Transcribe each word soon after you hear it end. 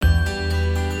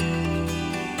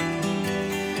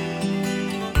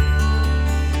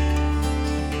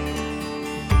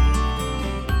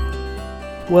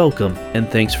Welcome, and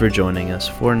thanks for joining us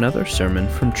for another sermon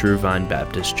from True Vine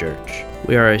Baptist Church.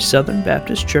 We are a Southern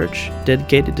Baptist church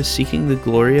dedicated to seeking the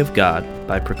glory of God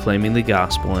by proclaiming the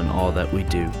gospel in all that we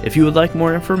do. If you would like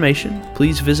more information,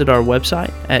 please visit our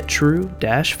website at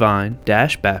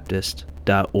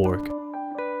true-vine-baptist.org.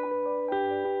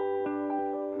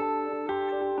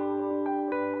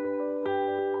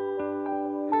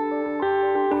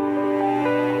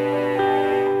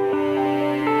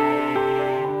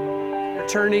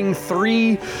 Turning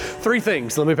three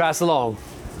things. Let me pass along.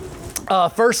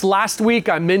 First, last week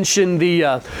I mentioned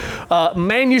the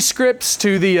manuscripts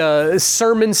to the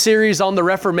sermon series on the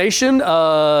Reformation.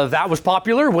 That was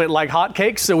popular, went like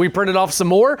hotcakes, so we printed off some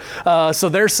more. So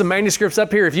there's some manuscripts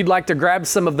up here if you'd like to grab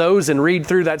some of those and read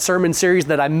through that sermon series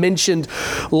that I mentioned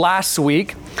last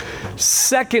week.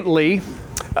 Secondly,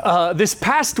 this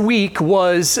past week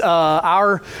was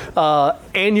our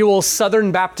annual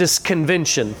Southern Baptist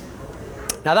Convention.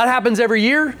 Now that happens every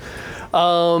year,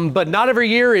 but not every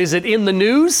year is it in the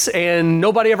news, and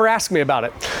nobody ever asked me about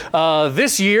it.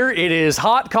 This year it is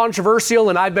hot, controversial,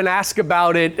 and I've been asked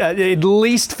about it at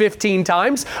least 15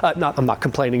 times. I'm not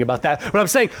complaining about that, but I'm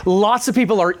saying lots of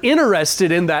people are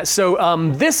interested in that. So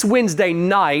this Wednesday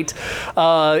night,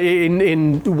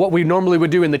 in what we normally would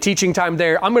do in the teaching time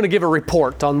there, I'm going to give a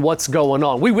report on what's going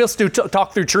on. We will still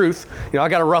talk through truth. You know, I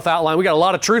got a rough outline. We got a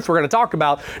lot of truth we're going to talk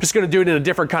about. Just going to do it in a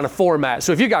different kind of format.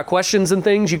 So if you got questions and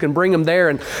things, you can bring them there,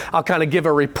 and I'll kind of give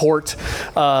a report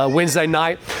Wednesday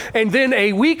night. And then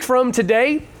a week from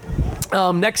today,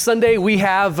 next Sunday, we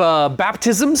have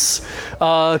baptisms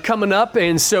coming up,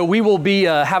 and so we will be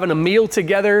having a meal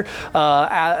together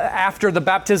after the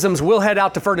baptisms. We'll head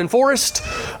out to Ferdinand Forest,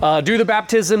 do the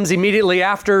baptisms immediately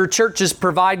after. Church is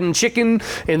providing chicken,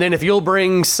 and then if you'll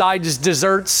bring sides,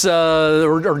 desserts,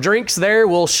 or drinks there,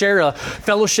 we'll share a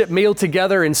fellowship meal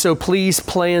together, and so please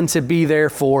plan to be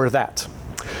there for that.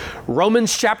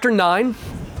 Romans chapter 9,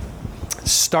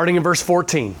 starting in verse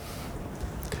 14.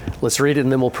 Let's read it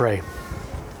and then we'll pray.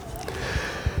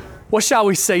 What shall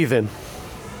we say then?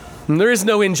 There is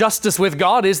no injustice with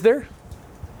God, is there?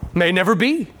 May never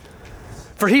be.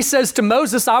 For he says to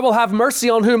Moses, I will have mercy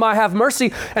on whom I have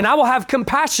mercy, and I will have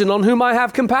compassion on whom I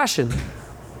have compassion.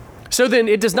 So then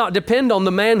it does not depend on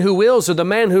the man who wills or the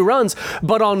man who runs,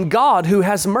 but on God who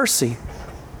has mercy.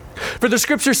 For the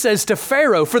scripture says to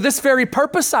Pharaoh, for this very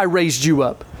purpose I raised you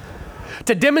up,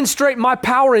 to demonstrate my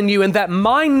power in you and that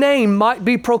my name might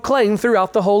be proclaimed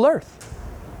throughout the whole earth.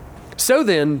 So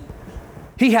then,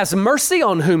 he has mercy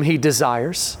on whom he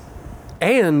desires,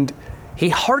 and he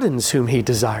hardens whom he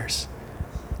desires.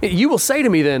 You will say to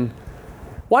me then,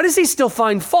 why does he still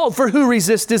find fault? For who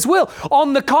resists his will?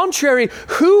 On the contrary,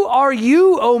 who are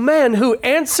you, O man, who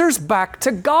answers back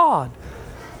to God?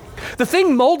 The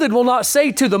thing molded will not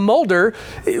say to the molder,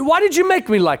 why did you make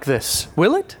me like this?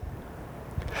 Will it?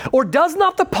 Or does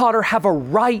not the potter have a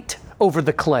right over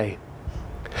the clay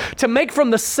to make from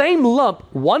the same lump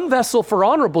one vessel for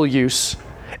honorable use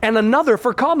and another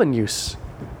for common use?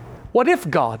 What if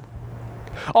God,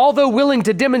 although willing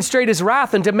to demonstrate his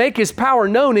wrath and to make his power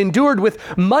known, endured with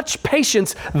much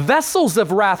patience vessels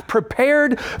of wrath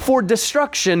prepared for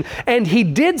destruction, and he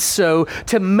did so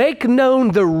to make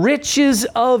known the riches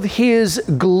of his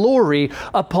glory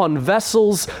upon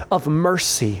vessels of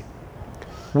mercy,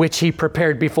 which he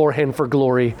prepared beforehand for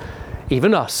glory,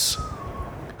 even us,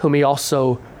 whom he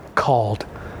also called,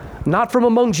 not from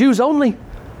among Jews only,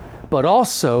 but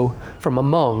also from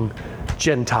among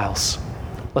Gentiles.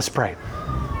 Let's pray.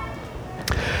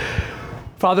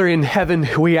 Father in heaven,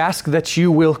 we ask that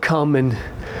you will come and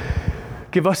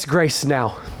give us grace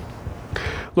now.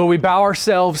 Lord, we bow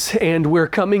ourselves and we're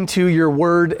coming to your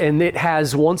word, and it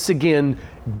has once again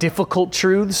difficult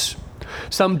truths,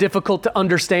 some difficult to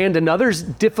understand and others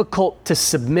difficult to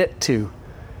submit to.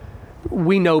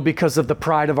 We know because of the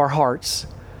pride of our hearts.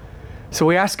 So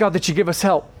we ask God that you give us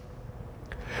help.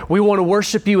 We want to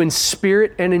worship you in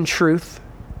spirit and in truth.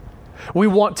 We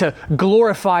want to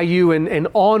glorify you and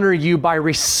honor you by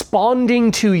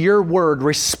responding to your word,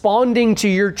 responding to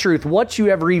your truth, what you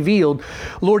have revealed,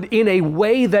 Lord, in a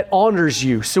way that honors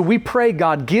you. So we pray,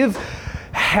 God, give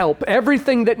help.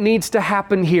 Everything that needs to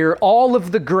happen here, all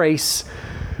of the grace,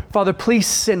 Father, please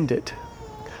send it.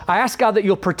 I ask, God, that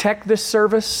you'll protect this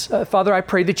service. Father, I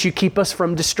pray that you keep us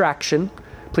from distraction.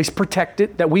 Please protect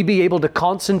it, that we be able to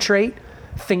concentrate,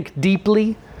 think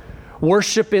deeply,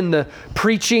 worship in the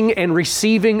preaching and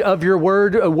receiving of your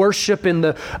word, worship in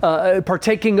the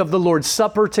partaking of the Lord's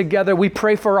Supper together. We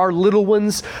pray for our little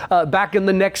ones back in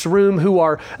the next room who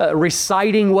are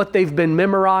reciting what they've been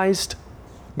memorized.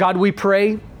 God, we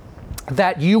pray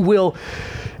that you will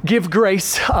Give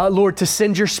grace, Lord, to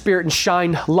send your Spirit and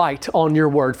shine light on your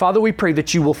word. Father, we pray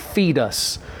that you will feed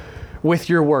us with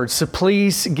your word. So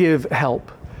please give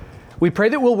help. We pray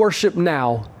that we'll worship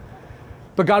now.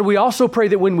 But God, we also pray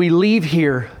that when we leave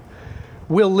here,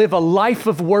 we'll live a life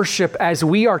of worship as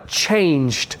we are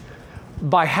changed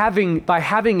by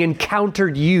having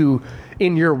encountered you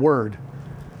in your word.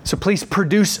 So please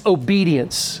produce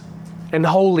obedience and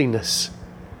holiness.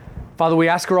 Father, we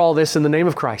ask for all this in the name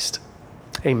of Christ.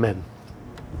 Amen.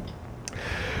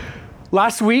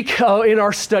 Last week in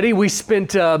our study, we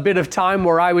spent a bit of time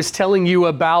where I was telling you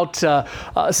about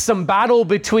some battle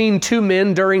between two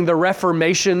men during the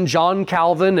Reformation, John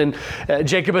Calvin and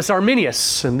Jacobus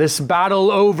Arminius, and this battle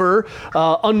over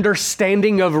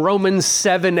understanding of Romans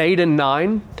 7, 8, and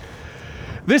 9.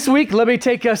 This week, let me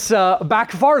take us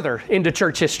back farther into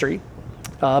church history,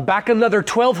 back another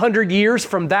 1,200 years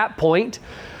from that point,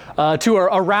 to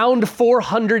around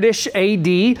 400-ish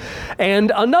AD,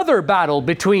 and another battle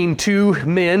between two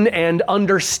men and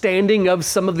understanding of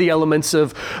some of the elements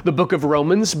of the book of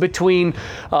Romans between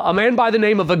a man by the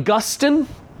name of Augustine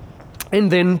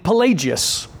and then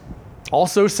Pelagius,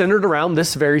 also centered around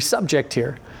this very subject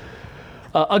here.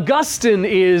 Augustine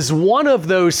is one of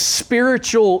those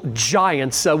spiritual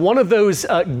giants, one of those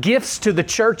gifts to the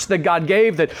church that God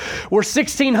gave that we're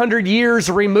 1,600 years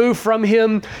removed from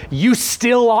him. You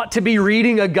still ought to be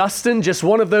reading Augustine, just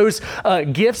one of those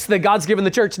gifts that God's given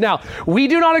the church. Now, we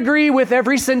do not agree with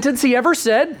every sentence he ever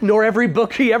said, nor every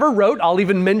book he ever wrote. I'll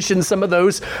even mention some of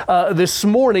those this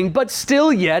morning, but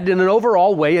still yet, in an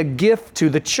overall way, a gift to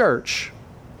the church.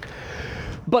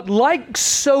 But like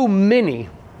so many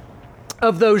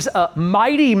of those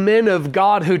mighty men of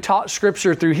God who taught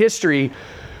Scripture through history,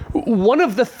 one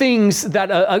of the things that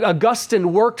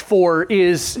Augustine worked for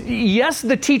is, yes,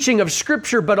 the teaching of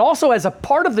Scripture, but also as a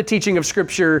part of the teaching of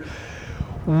Scripture,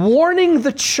 warning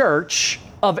the church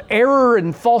of error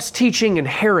and false teaching and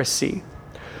heresy.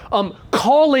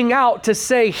 Calling out to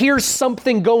say, here's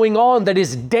something going on that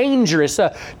is dangerous.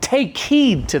 Take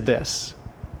heed to this.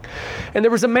 And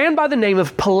there was a man by the name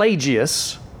of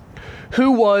Pelagius,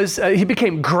 who he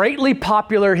became greatly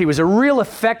popular. He was a real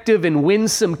effective and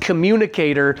winsome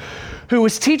communicator who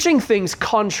was teaching things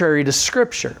contrary to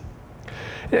Scripture.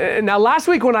 Now, last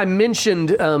week when I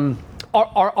mentioned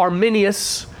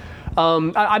Arminius,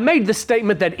 I made the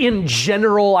statement that in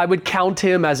general I would count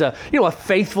him as a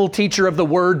faithful teacher of the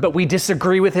Word, but we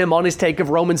disagree with him on his take of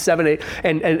Romans 7, 8,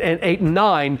 and 8 and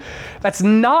 9. That's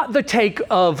not the take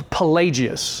of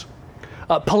Pelagius.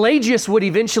 Pelagius would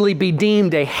eventually be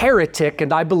deemed a heretic,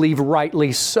 and I believe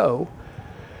rightly so.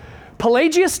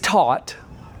 Pelagius taught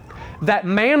that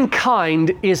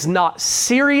mankind is not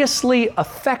seriously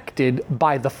affected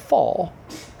by the fall,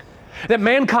 that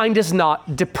mankind is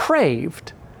not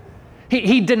depraved.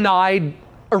 He denied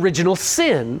original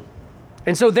sin.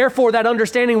 And so therefore that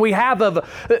understanding we have of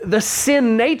the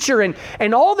sin nature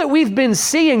and all that we've been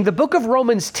seeing, the book of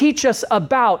Romans teach us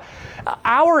about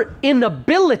our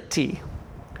inability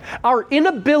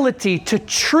to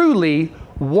truly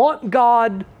want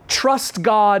God, trust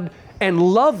God, and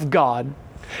love God.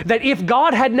 That if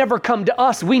God had never come to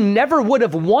us, we never would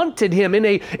have wanted him in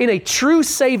a true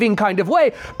saving kind of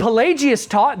way. Pelagius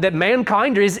taught that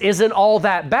mankind isn't all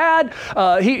that bad.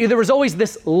 There was always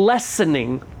this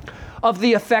lessening of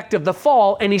the effect of the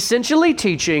fall, and essentially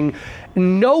teaching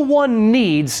no one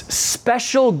needs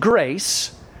special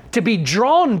grace to be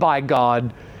drawn by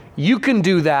God. You can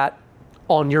do that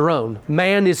on your own.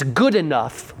 Man is good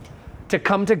enough to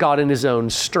come to God in his own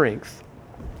strength.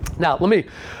 Now, let me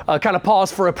kind of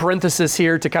pause for a parenthesis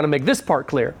here to kind of make this part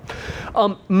clear.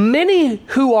 Many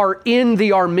who are in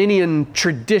the Arminian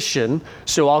tradition,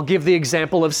 so I'll give the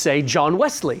example of, say, John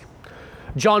Wesley.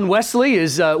 John Wesley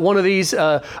is one of these,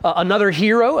 another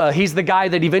hero. He's the guy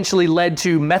that eventually led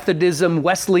to Methodism,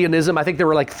 Wesleyanism. I think there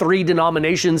were like 3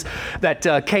 denominations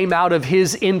that came out of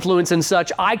his influence and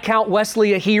such. I count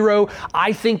Wesley a hero.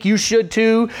 I think you should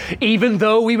too, even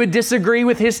though we would disagree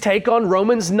with his take on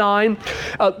Romans 9.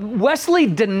 Wesley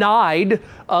denied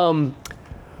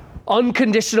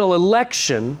unconditional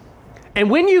election. And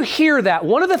when you hear that,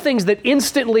 one of the things that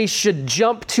instantly should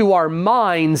jump to our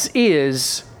minds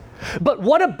is, but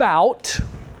what about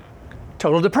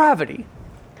total depravity?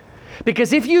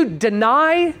 Because if you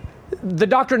deny the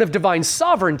doctrine of divine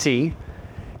sovereignty,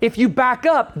 if you back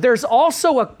up, there's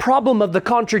also a problem of the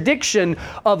contradiction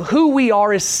of who we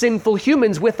are as sinful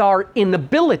humans with our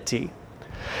inability.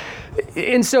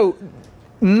 And so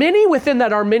many within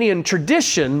that Arminian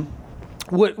tradition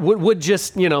would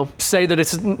just, say that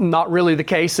it's not really the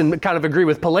case and kind of agree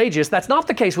with Pelagius. That's not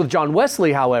the case with John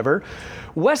Wesley, however.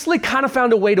 Wesley kind of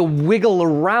found a way to wiggle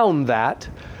around that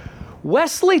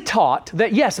Wesley taught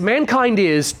that yes, mankind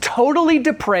is totally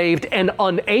depraved and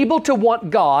unable to want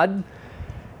God,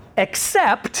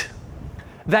 except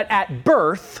that at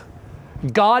birth,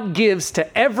 God gives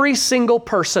to every single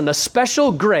person a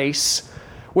special grace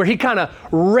where He kind of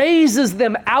raises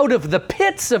them out of the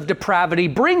pits of depravity,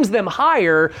 brings them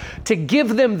higher to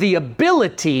give them the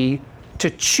ability to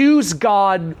choose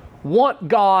God, want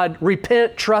God,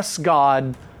 repent, trust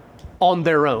God on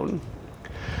their own.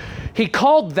 He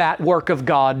called that work of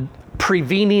God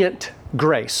prevenient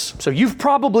grace. So you've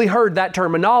probably heard that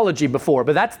terminology before,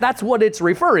 but that's what it's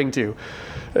referring to.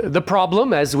 The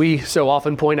problem, as we so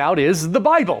often point out, is the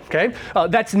Bible, okay?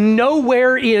 That's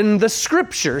nowhere in the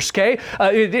Scriptures, okay?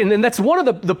 And that's one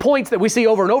of the points that we see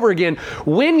over and over again.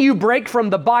 When you break from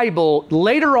the Bible,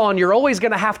 later on, you're always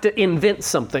going to have to invent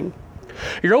something.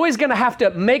 You're always going to have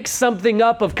to make something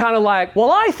up of kind of like,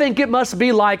 well, I think it must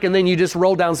be like, and then you just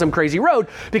roll down some crazy road.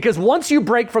 Because once you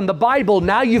break from the Bible,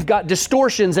 now you've got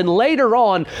distortions, and later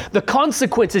on, the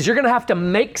consequences, you're going to have to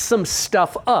make some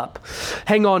stuff up.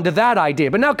 Hang on to that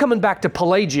idea. But now coming back to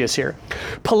Pelagius here.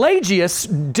 Pelagius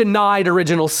denied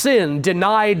original sin,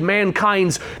 denied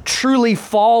mankind's truly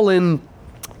fallen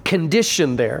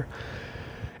condition there.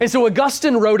 And so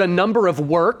Augustine wrote a number of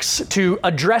works to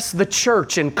address the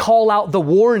church and call out the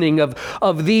warning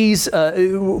of these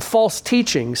false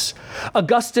teachings.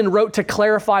 Augustine wrote to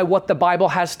clarify what the Bible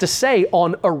has to say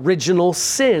on original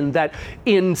sin, that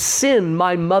in sin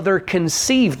my mother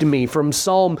conceived me, from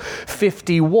Psalm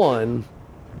 51.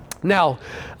 Now,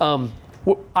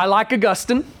 I like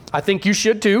Augustine. I think you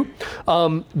should too.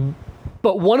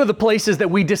 But one of the places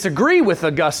that we disagree with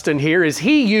Augustine here is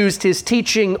he used his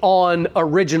teaching on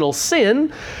original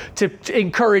sin to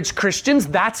encourage Christians.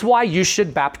 That's why you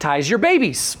should baptize your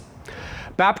babies.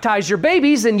 Baptize your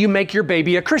babies and you make your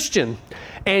baby a Christian.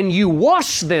 And you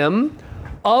wash them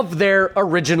of their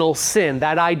original sin.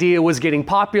 That idea was getting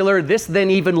popular. This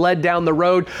then even led down the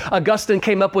road. Augustine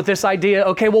came up with this idea,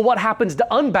 okay, well, what happens to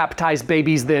unbaptized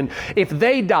babies then if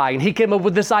they die? And he came up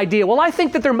with this idea, well, I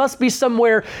think that there must be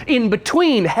somewhere in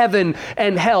between heaven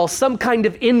and hell, some kind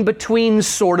of in-between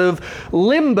sort of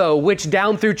limbo, which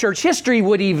down through church history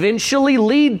would eventually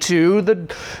lead to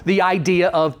the idea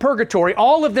of purgatory.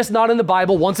 All of this not in the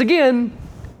Bible. Once again,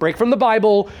 break from the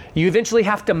Bible, you eventually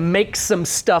have to make some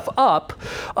stuff up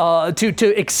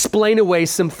to explain away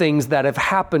some things that have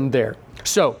happened there.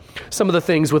 So, some of the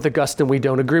things with Augustine we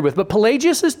don't agree with. But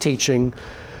Pelagius' teaching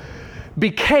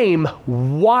became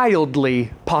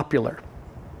wildly popular.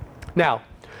 Now,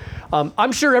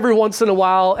 I'm sure every once in a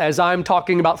while, as I'm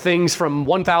talking about things from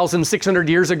 1,600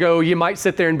 years ago, you might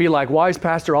sit there and be like, why is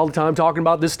Pastor all the time talking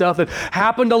about this stuff that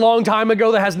happened a long time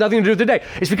ago that has nothing to do with today?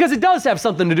 It's because it does have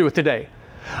something to do with today.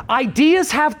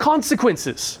 Ideas have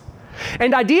consequences,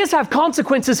 and ideas have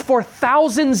consequences for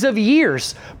thousands of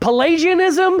years.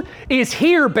 Pelagianism is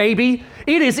here, baby.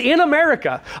 It is in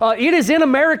America. It is in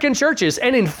American churches.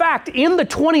 And in fact, in the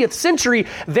 20th century,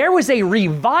 there was a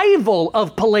revival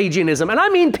of Pelagianism. And I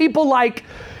mean people like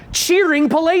cheering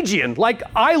Pelagian, like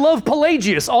I love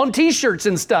Pelagius on t-shirts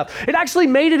and stuff. It actually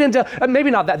made it into,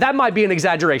 maybe not that might be an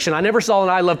exaggeration. I never saw an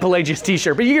I love Pelagius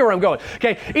t-shirt, but you get where I'm going.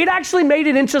 Okay, it actually made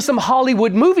it into some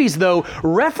Hollywood movies though,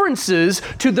 references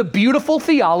to the beautiful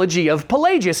theology of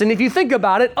Pelagius. And if you think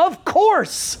about it, of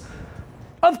course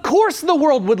the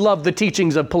world would love the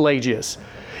teachings of Pelagius.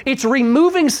 It's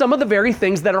removing some of the very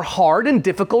things that are hard and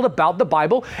difficult about the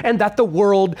Bible and that the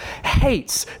world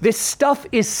hates. This stuff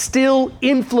is still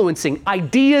influencing.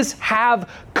 Ideas have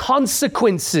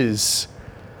consequences.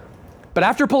 But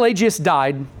after Pelagius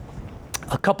died,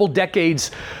 a couple decades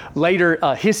later,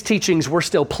 his teachings were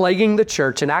still plaguing the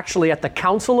church. And actually at the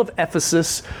Council of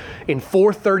Ephesus in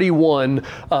 431,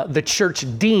 the church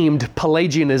deemed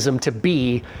Pelagianism to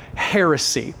be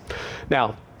heresy.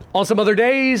 Now, on some other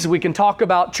days, we can talk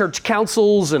about church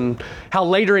councils and how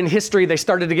later in history they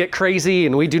started to get crazy,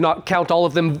 and we do not count all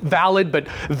of them valid, but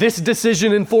this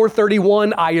decision in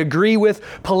 431, I agree with.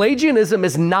 Pelagianism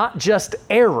is not just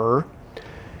error,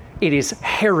 it is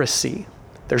heresy.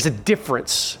 There's a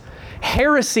difference.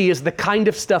 Heresy is the kind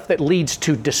of stuff that leads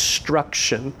to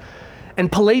destruction.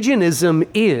 And Pelagianism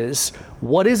is,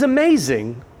 what is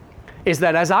amazing is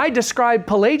that as I describe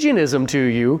Pelagianism to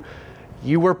you,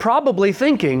 you were probably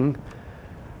thinking,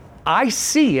 I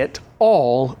see it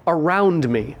all around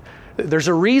me. There's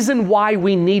a reason why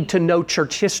we need to know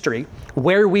church history,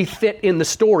 where we fit in the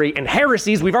story, and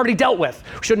heresies we've already dealt with.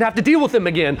 We shouldn't have to deal with them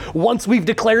again once we've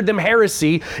declared them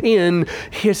heresy in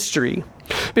history.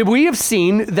 But we have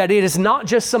seen that it is not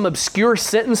just some obscure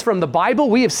sentence from the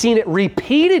Bible. We have seen it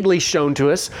repeatedly shown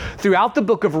to us throughout the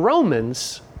book of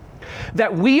Romans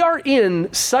that we are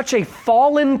in such a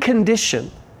fallen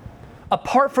condition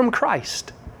apart from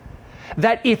Christ,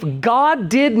 that if God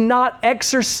did not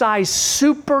exercise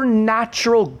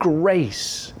supernatural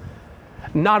grace,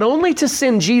 not only to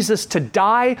send Jesus to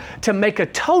die to make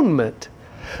atonement,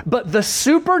 but the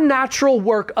supernatural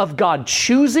work of God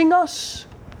choosing us,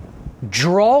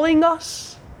 drawing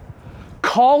us,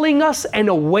 calling us, and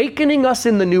awakening us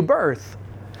in the new birth,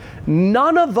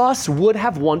 none of us would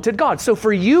have wanted God. So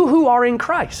for you who are in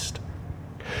Christ,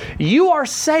 you are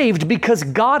saved because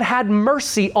God had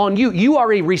mercy on you. You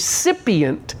are a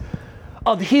recipient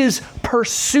of His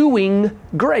pursuing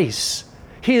grace,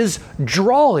 His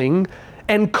drawing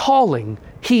and calling.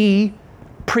 He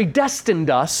predestined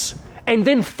us and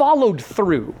then followed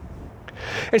through.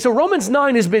 And so Romans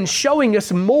 9 has been showing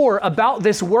us more about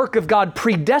this work of God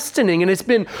predestining, and it's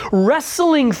been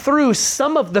wrestling through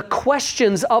some of the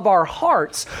questions of our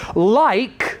hearts,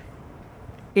 like,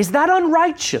 is that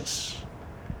unrighteous?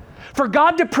 For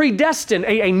God to predestine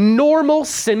a normal,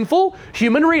 sinful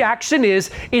human reaction is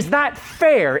that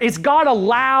fair? Is God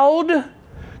allowed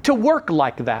to work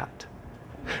like that?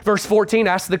 Verse 14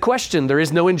 asks the question, there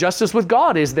is no injustice with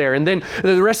God, is there? And then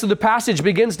the rest of the passage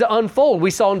begins to unfold.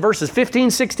 We saw in verses 15,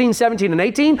 16, 17, and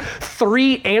 18,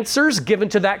 3 answers given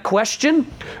to that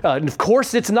question. Of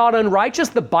course, it's not unrighteous.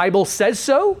 The Bible says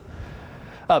so.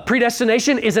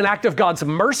 Predestination is an act of God's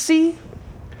mercy.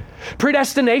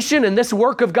 Predestination and this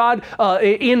work of God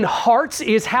in hearts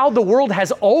is how the world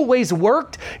has always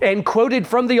worked, and quoted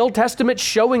from the Old Testament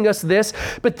showing us this.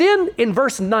 But then in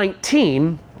verse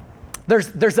 19,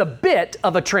 there's a bit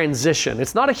of a transition.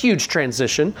 It's not a huge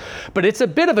transition, but it's a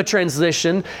bit of a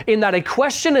transition in that a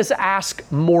question is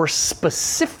asked more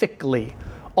specifically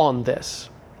on this.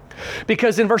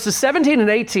 Because in verses 17 and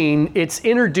 18, it's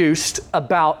introduced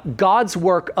about God's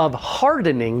work of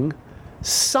hardening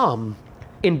some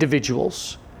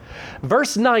individuals.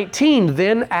 Verse 19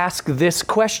 then asks this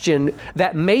question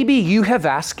that maybe you have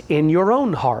asked in your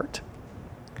own heart.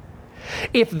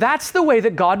 If that's the way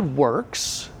that God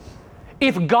works,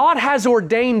 if God has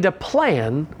ordained a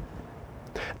plan,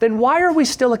 then why are we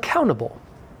still accountable?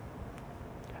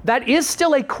 That is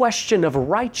still a question of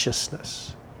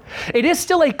righteousness. It is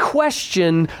still a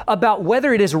question about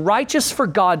whether it is righteous for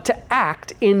God to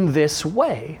act in this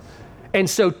way. And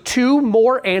so 2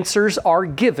 more answers are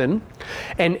given,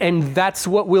 and that's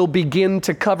what we'll begin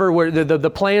to cover. Where the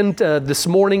plan this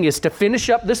morning is to finish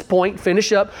up this point,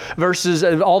 finish up verses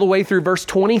all the way through verse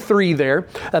 23 there,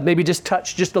 maybe just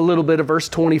touch just a little bit of verse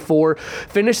 24.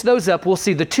 Finish those up. We'll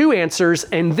see the 2 answers,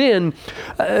 and then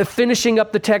finishing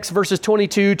up the text, verses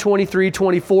 22, 23,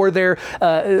 24 there.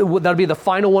 That'll be the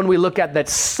final one we look at that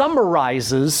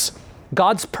summarizes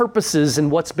God's purposes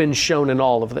and what's been shown in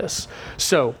all of this.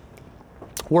 So,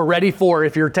 we're ready for,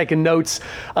 if you're taking notes,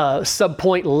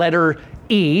 subpoint letter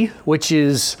E, which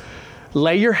is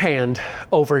lay your hand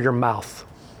over your mouth.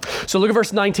 So look at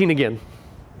verse 19 again.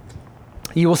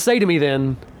 You will say to me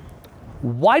then,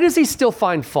 why does he still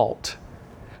find fault?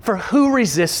 For who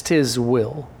resists his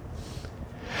will?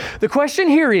 The question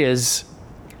here is,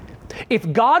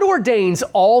 if God ordains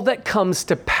all that comes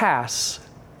to pass,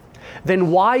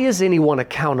 then why is anyone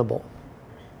accountable?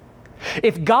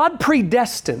 If God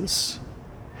predestines,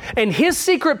 and His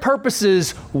secret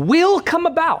purposes will come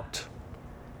about,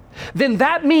 then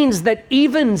that means that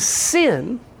even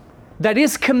sin that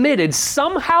is committed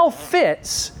somehow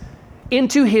fits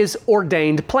into His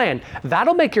ordained plan.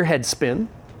 That'll make your head spin.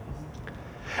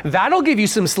 That'll give you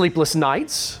some sleepless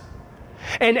nights.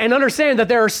 And understand that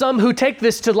there are some who take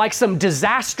this to like some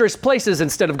disastrous places.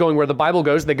 Instead of going where the Bible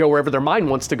goes, they go wherever their mind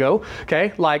wants to go.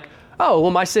 Okay, like, oh, well,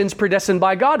 my sin's predestined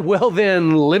by God. Well,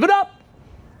 then live it up.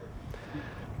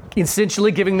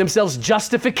 Essentially giving themselves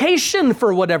justification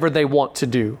for whatever they want to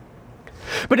do.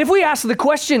 But if we ask the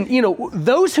question,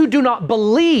 those who do not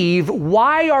believe,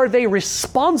 why are they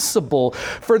responsible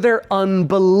for their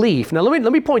unbelief? Now,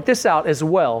 let me point this out as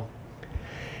well.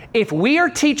 If we are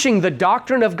teaching the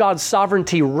doctrine of God's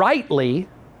sovereignty rightly,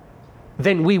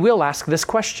 then we will ask this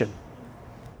question,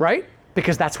 right?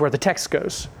 Because that's where the text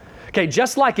goes. Okay,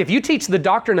 just like if you teach the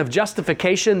doctrine of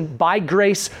justification by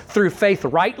grace through faith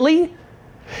rightly,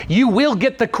 you will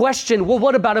get the question, well,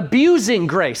 what about abusing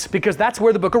grace? Because that's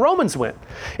where the book of Romans went.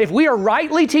 If we are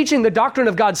rightly teaching the doctrine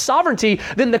of God's sovereignty,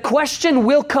 then the question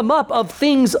will come up of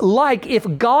things like, if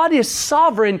God is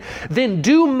sovereign, then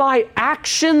do my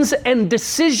actions and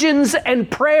decisions and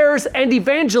prayers and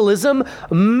evangelism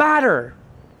matter?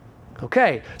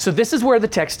 Okay, so this is where the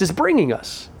text is bringing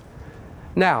us.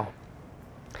 Now,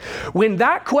 when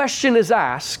that question is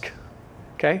asked,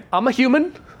 okay, I'm a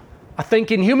human, I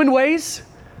think in human ways,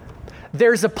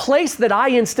 there's a place that I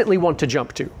instantly want to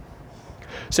jump to.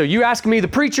 So you ask me, the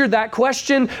preacher, that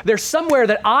question, there's somewhere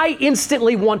that I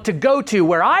instantly want to go to.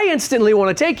 Where I instantly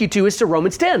want to take you to is to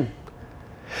Romans 10.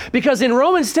 Because in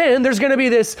Romans 10, there's going to be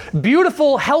this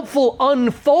beautiful, helpful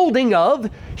unfolding of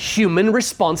human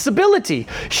responsibility,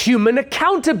 human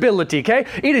accountability, okay?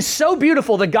 It is so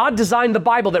beautiful that God designed the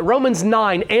Bible that Romans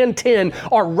 9 and 10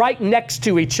 are right next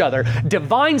to each other.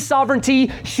 Divine sovereignty,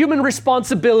 human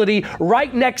responsibility,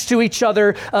 right next to each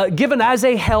other, given as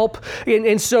a help.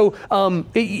 And so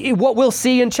what we'll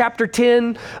see in chapter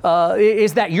 10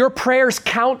 is that your prayers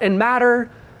count and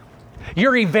matter.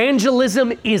 Your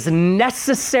evangelism is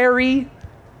necessary.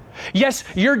 Yes,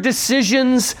 your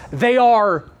decisions, they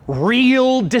are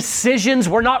real decisions.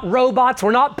 We're not robots.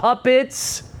 We're not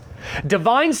puppets.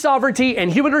 Divine sovereignty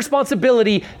and human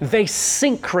responsibility, they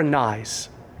synchronize.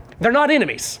 They're not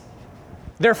enemies.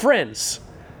 They're friends.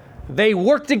 They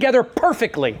work together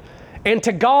perfectly. And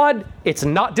to God, it's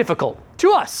not difficult.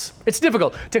 To us, it's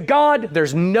difficult. To God,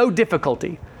 there's no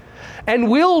difficulty.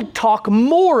 And we'll talk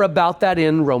more about that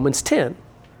in Romans 10.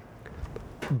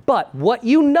 But what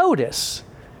you notice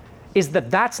is that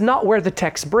that's not where the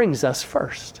text brings us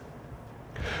first.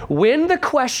 When the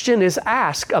question is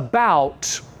asked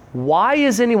about why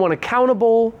is anyone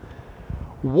accountable,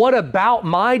 what about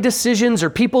my decisions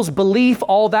or people's belief,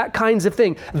 all that kinds of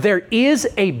thing, there is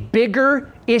a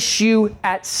bigger issue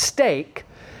at stake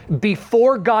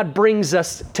before God brings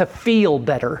us to feel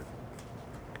better.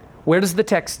 Where does the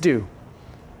text do?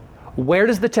 Where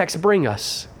does the text bring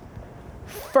us?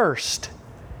 First,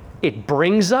 it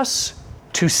brings us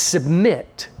to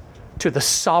submit to the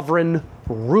sovereign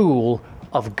rule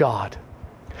of God.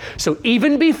 So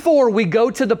even before we go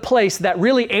to the place that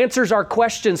really answers our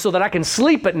questions so that I can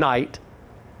sleep at night,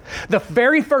 the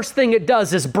very first thing it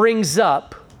does is brings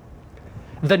up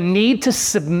the need to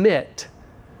submit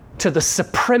to the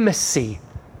supremacy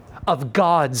of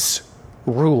God's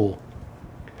rule.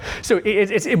 So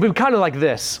it would be kind of like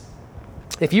this.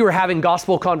 If you were having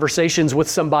gospel conversations with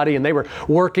somebody and they were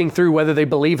working through whether they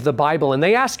believe the Bible and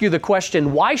they ask you the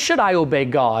question, why should I obey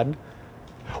God?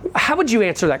 How would you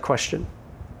answer that question?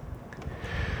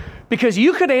 Because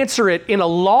you could answer it in a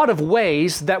lot of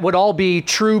ways that would all be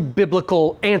true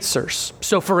biblical answers.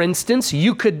 So for instance,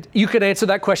 you could answer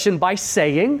that question by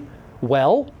saying,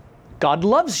 well, God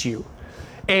loves you.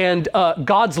 And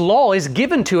God's law is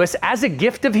given to us as a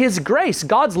gift of His grace.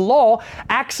 God's law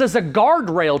acts as a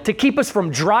guardrail to keep us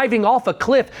from driving off a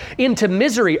cliff into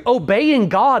misery. Obeying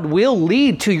God will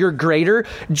lead to your greater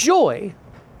joy.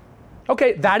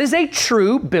 Okay, that is a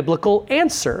true biblical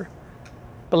answer.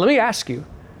 But let me ask you,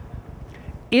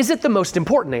 is it the most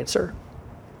important answer?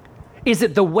 Is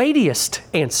it the weightiest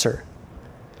answer?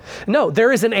 No,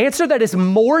 there is an answer that is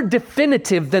more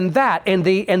definitive than that. And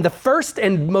the first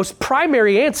and most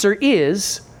primary answer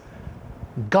is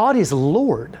God is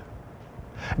Lord.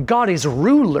 God is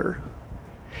ruler.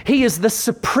 He is the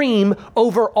supreme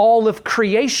over all of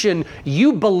creation.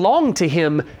 You belong to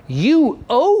Him. You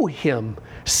owe Him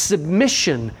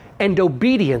submission and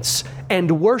obedience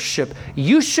and worship.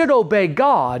 You should obey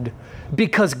God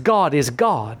because God is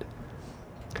God.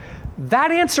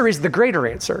 That answer is the greater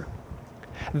answer.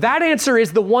 That answer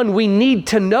is the one we need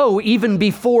to know even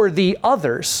before the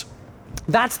others.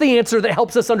 That's the answer that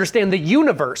helps us understand the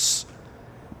universe.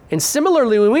 And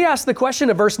similarly, when we ask the question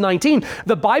of verse 19,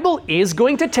 the Bible is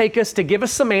going to take us to give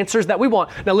us some answers that we want.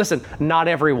 Now listen, not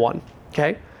everyone,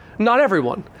 okay? Not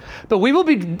everyone. But we will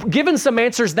be given some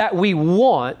answers that we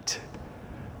want.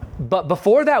 But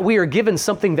before that, we are given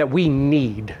something that we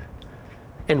need.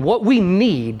 And what we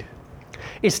need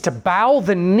is to bow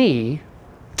the knee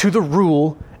to the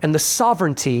rule and the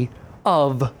sovereignty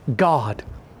of God.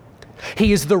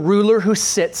 He is the ruler who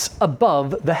sits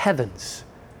above the heavens.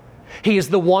 He is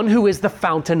the one who is the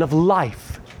fountain of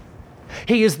life.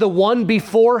 He is the one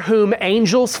before whom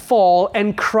angels fall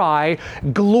and cry,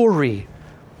 glory.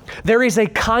 There is a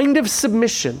kind of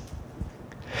submission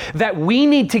that we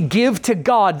need to give to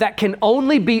God that can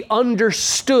only be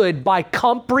understood by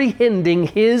comprehending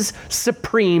His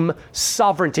supreme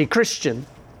sovereignty. Christian,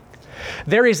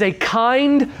 there is a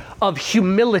kind of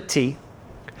humility,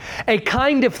 a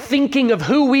kind of thinking of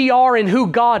who we are and who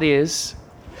God is,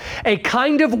 a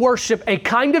kind of worship, a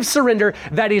kind of surrender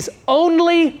that is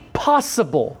only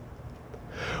possible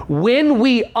when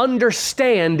we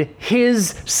understand His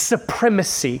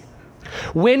supremacy,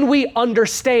 when we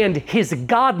understand His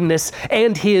godness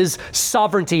and His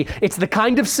sovereignty. It's the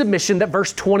kind of submission that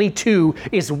verse 22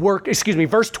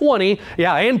 verse 20,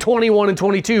 and 21 and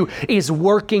 22 is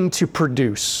working to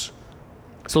produce.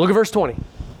 So look at verse 20.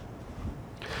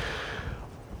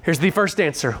 Here's the first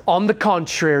answer. On the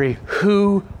contrary,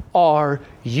 who are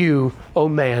you, O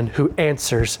man, who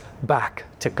answers back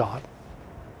to God?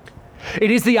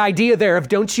 It is the idea there of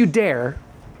don't you dare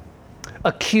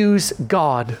accuse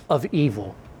God of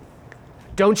evil.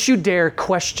 Don't you dare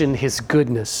question his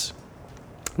goodness.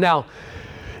 Now,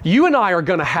 you and I are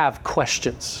going to have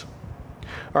questions.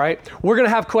 All right, we're going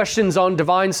to have questions on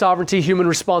divine sovereignty, human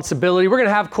responsibility. We're going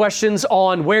to have questions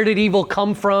on where did evil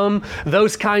come from,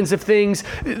 those kinds of things.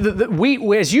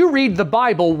 As you read the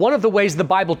Bible, one of the ways the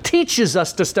Bible teaches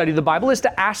us to study the Bible is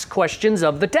to ask questions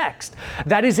of the text.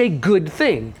 That is a good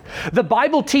thing. The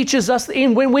Bible teaches us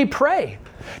when we pray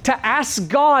to ask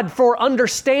God for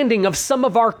understanding of some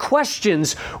of our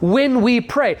questions when we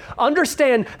pray.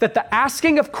 Understand that the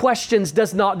asking of questions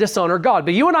does not dishonor God.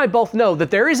 But you and I both know that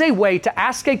there is a way to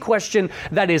ask a question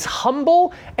that is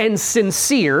humble and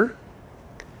sincere,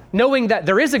 knowing that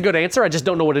there is a good answer, I just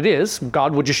don't know what it is.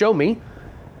 God, would you show me?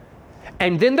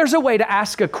 And then there's a way to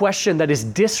ask a question that is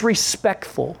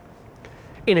disrespectful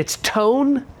in its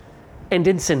tone and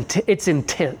its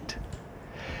intent.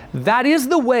 That is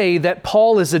the way that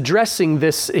Paul is addressing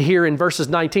this here in verses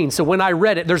 19. So when I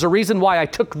read it, there's a reason why I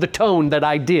took the tone that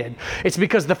I did. It's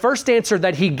because the first answer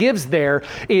that he gives there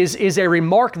is a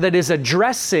remark that is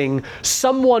addressing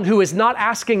someone who is not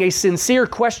asking a sincere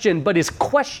question, but is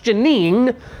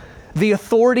questioning the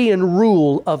authority and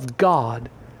rule of God.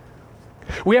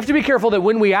 We have to be careful that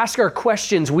when we ask our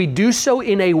questions, we do so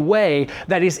in a way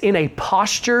that is in a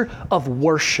posture of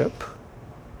worship.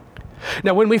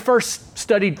 Now, when we first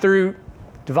studied through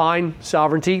divine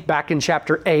sovereignty back in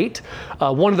chapter 8,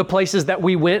 one of the places that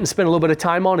we went and spent a little bit of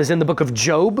time on is in the book of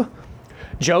Job.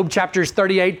 Job chapters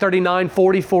 38, 39,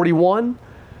 40, 41.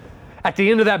 At the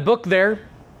end of that book there,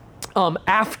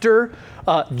 after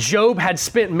Job had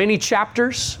spent many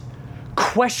chapters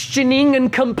questioning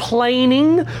and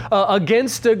complaining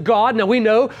against God. Now we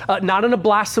know, not in a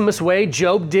blasphemous way,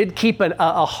 Job did keep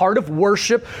a heart of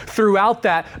worship throughout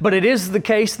that, but it is the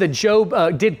case that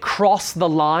Job did cross the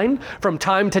line from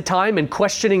time to time in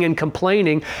questioning and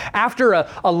complaining. After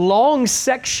a long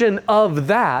section of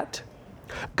that,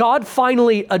 God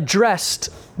finally addressed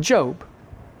Job.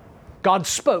 God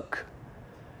spoke.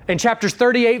 In chapters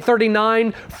 38,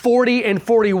 39, 40, and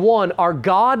 41 are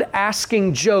God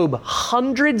asking Job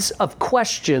hundreds of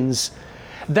questions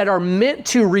that are meant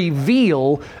to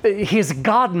reveal his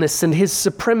godness and his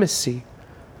supremacy.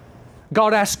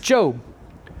 God asked Job,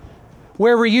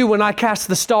 "Where were you when I cast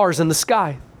the stars in the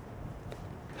sky?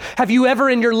 Have you ever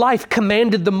in your life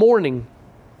commanded the morning?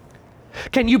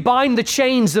 Can you bind the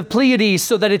chains of Pleiades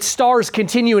so that its stars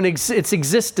continue in its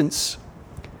existence?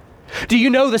 Do you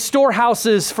know the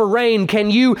storehouses for rain? Can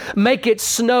you make it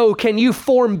snow? Can you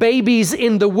form babies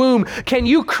in the womb? Can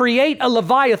you create a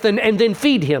Leviathan and then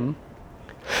feed him?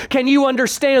 Can you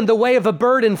understand the way of a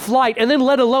bird in flight and then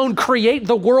let alone create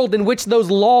the world in which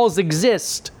those laws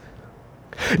exist?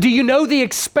 Do you know the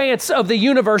expanse of the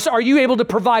universe? Are you able to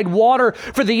provide water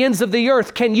for the ends of the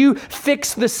earth? Can you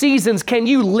fix the seasons? Can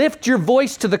you lift your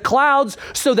voice to the clouds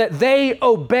so that they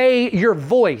obey your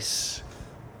voice?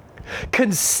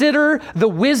 Consider the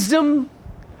wisdom,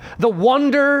 the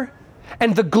wonder,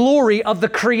 and the glory of the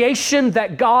creation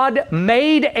that God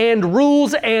made and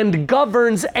rules and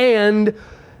governs, and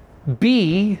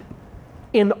be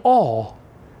in awe."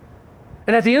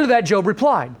 And at the end of that, Job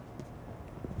replied,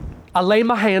 "I lay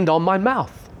my hand on my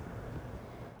mouth.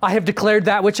 I have declared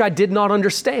that which I did not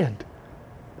understand.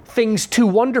 Things too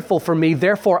wonderful for me,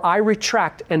 therefore I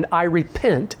retract and I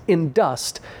repent in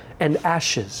dust and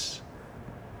ashes."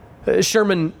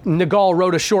 Sherman Nagall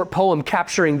wrote a short poem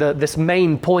capturing this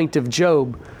main point of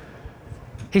Job.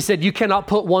 He said, "You cannot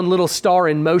put one little star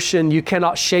in motion. You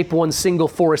cannot shape one single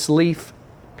forest leaf,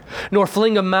 nor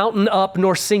fling a mountain up,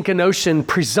 nor sink an ocean,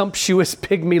 presumptuous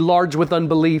pygmy large with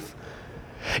unbelief.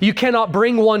 You cannot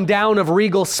bring one down of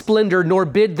regal splendor, nor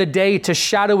bid the day to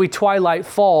shadowy twilight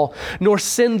fall, nor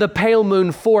send the pale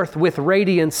moon forth with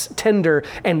radiance tender,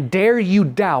 and dare you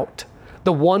doubt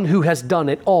the one who has done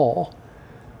it all?"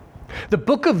 The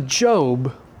book of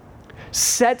Job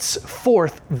sets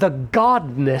forth the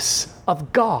godness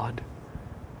of God.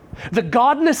 The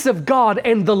godness of God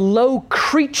and the low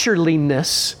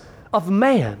creatureliness of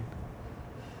man.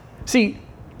 See,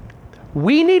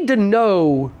 we need to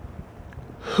know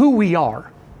who we are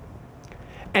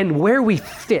and where we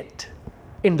fit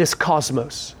in this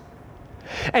cosmos.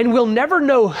 And we'll never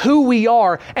know who we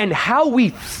are and how we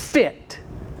fit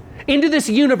into this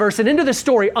universe and into this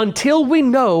story until we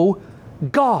know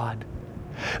God.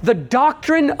 The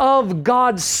doctrine of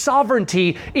God's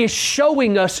sovereignty is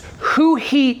showing us who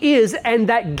He is, and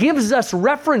that gives us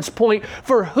reference point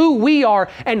for who we are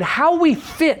and how we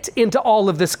fit into all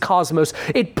of this cosmos.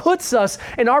 It puts us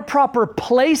in our proper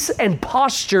place and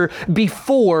posture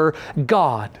before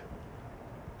God.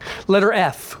 Letter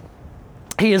F.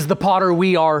 He is the potter,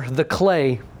 we are the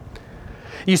clay.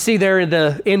 You see there in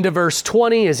the end of verse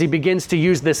 20, as he begins to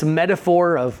use this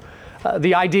metaphor of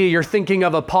the idea you're thinking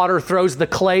of, a potter throws the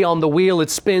clay on the wheel, it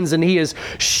spins, and he is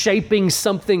shaping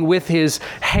something with his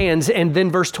hands. And then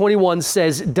verse 21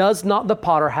 says, does not the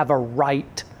potter have a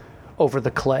right over the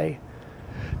clay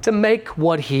to make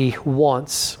what he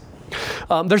wants?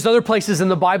 There's other places in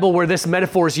the Bible where this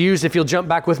metaphor is used. If you'll jump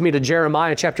back with me to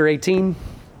Jeremiah chapter 18.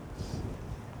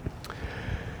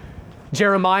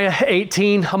 Jeremiah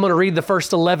 18, I'm going to read the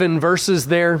first 11 verses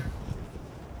there.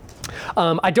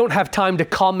 I don't have time to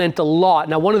comment a lot.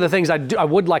 Now, one of the things I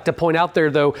would like to point out there,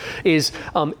 though, is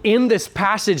in this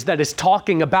passage that is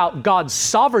talking about God's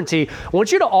sovereignty, I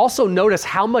want you to also notice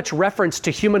how much reference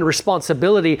to human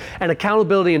responsibility and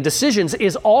accountability and decisions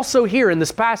is also here in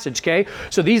this passage, okay?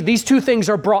 So these two things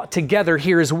are brought together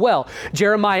here as well.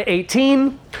 Jeremiah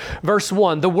 18, verse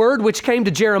 1, the word which came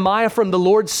to Jeremiah from the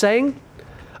Lord, saying,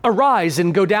 arise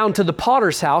and go down to the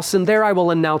potter's house, and there I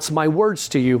will announce my words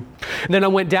to you. And then I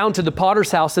went down to the potter's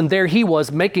house, and there he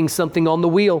was making something on the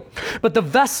wheel. But the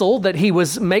vessel that he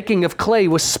was making of clay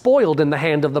was spoiled in the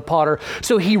hand of the potter.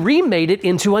 So he remade it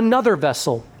into another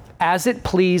vessel, as it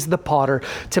pleased the potter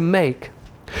to make.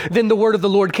 Then the word of the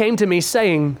Lord came to me,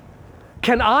 saying,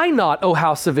 can I not, O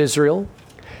house of Israel,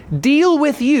 deal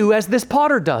with you as this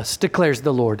potter does, declares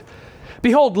the Lord.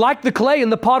 Behold, like the clay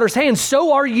in the potter's hand,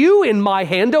 so are you in my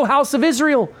hand, O house of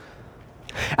Israel.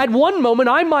 At one moment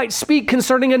I might speak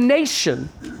concerning a nation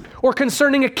or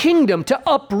concerning a kingdom, to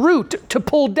uproot, to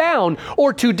pull down,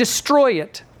 or to destroy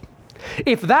it.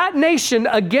 If that nation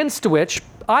against which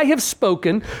I have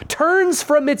spoken turns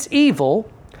from its evil,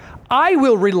 I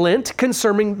will relent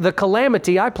concerning the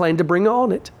calamity I plan to bring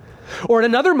on it. Or at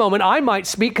another moment I might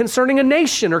speak concerning a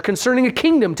nation or concerning a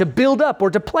kingdom, to build up or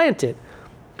to plant it.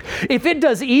 If it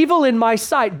does evil in my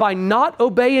sight by not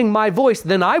obeying my voice,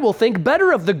 then I will think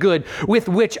better of the good with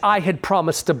which I had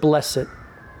promised to bless it.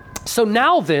 So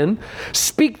now then,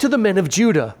 speak to the men of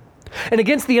Judah and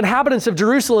against the inhabitants of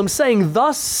Jerusalem, saying,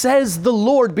 thus says the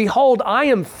Lord, behold, I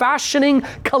am fashioning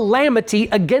calamity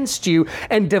against you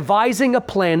and devising a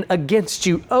plan against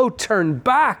you. Oh, turn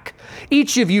back,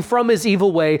 each of you, from his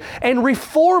evil way, and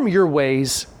reform your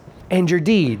ways and your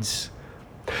deeds.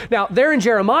 Now, there in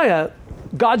Jeremiah,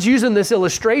 God's using this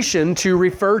illustration to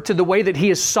refer to the way that he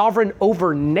is sovereign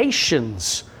over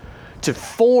nations, to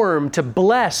form, to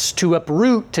bless, to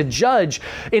uproot, to judge.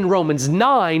 In Romans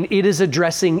 9, it is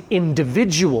addressing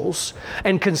individuals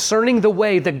and concerning the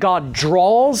way that God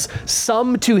draws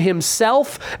some to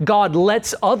himself, God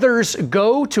lets others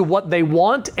go to what they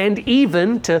want, and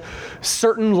even to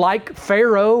certain like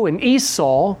Pharaoh and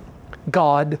Esau,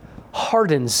 God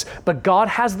hardens. But God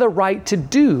has the right to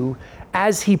do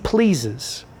as he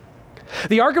pleases.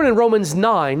 The argument in Romans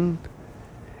 9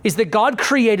 is that God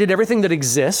created everything that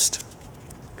exists.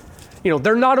 You know,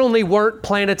 there not only weren't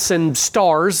planets and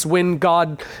stars when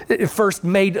God first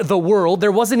made the world,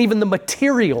 there wasn't even the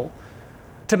material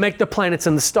to make the planets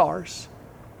and the stars.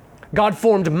 God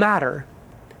formed matter.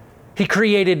 He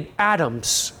created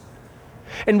atoms.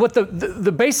 And what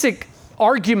the basic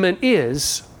argument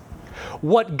is,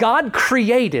 what God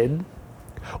created,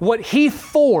 what he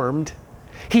formed,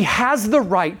 he has the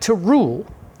right to rule.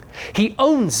 He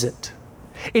owns it.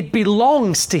 It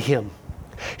belongs to him.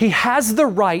 He has the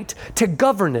right to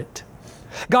govern it.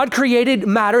 God created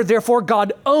matter, therefore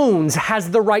God owns,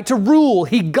 has the right to rule.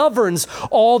 He governs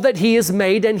all that he has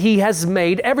made, and he has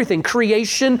made everything.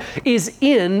 Creation is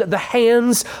in the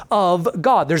hands of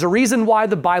God. There's a reason why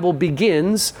the Bible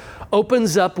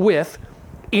opens up with,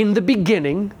 in the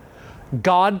beginning,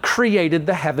 God created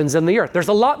the heavens and the earth. There's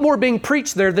a lot more being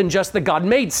preached there than just the God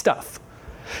made stuff.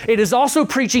 It is also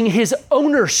preaching his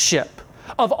ownership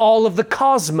of all of the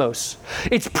cosmos.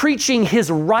 It's preaching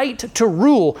his right to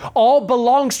rule. All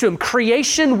belongs to him.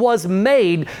 Creation was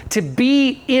made to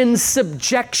be in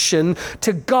subjection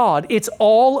to God. It's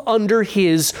all under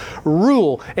his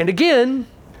rule. And again,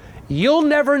 you'll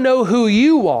never know who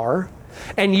you are,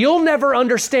 and you'll never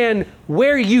understand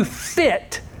where you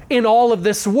fit in all of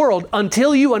this world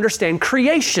until you understand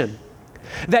creation.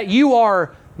 That you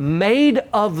are made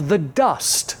of the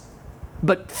dust,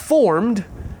 but formed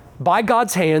by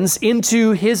God's hands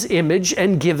into his image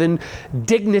and given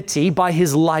dignity by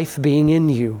his life being in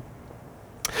you.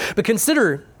 But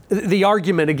consider the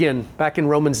argument again, back in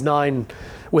Romans 9,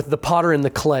 with the potter and the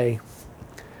clay.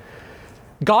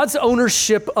 God's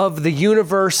ownership of the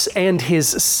universe and his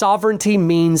sovereignty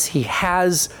means he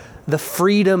has the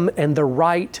freedom and the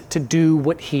right to do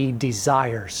what he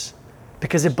desires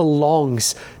because it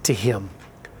belongs to him.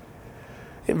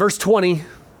 In verse 20,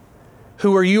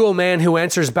 who are you, O man, who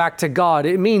answers back to God?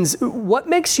 It means, what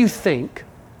makes you think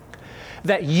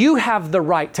that you have the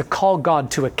right to call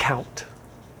God to account?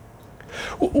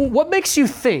 What makes you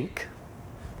think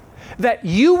that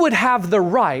you would have the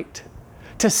right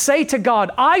to say to God,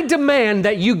 I demand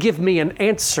that you give me an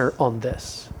answer on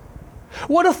this?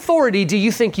 What authority do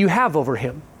you think you have over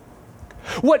him?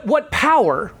 What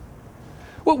power?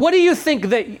 What do you think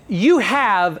that you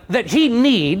have that he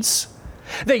needs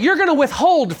that you're going to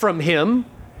withhold from him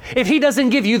if he doesn't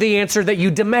give you the answer that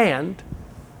you demand?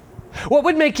 What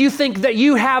would make you think that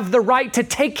you have the right to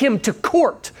take him to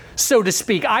court, so to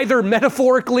speak, either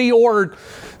metaphorically or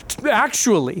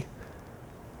actually?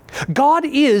 God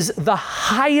is the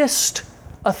highest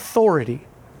authority.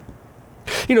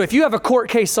 You know, if you have a court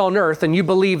case on earth and you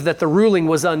believe that the ruling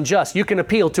was unjust, you can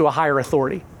appeal to a higher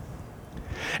authority.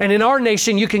 And in our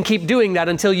nation, you can keep doing that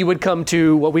until you would come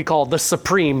to what we call the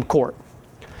Supreme Court.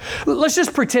 Let's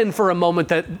just pretend for a moment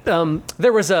that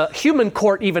there was a human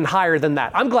court even higher than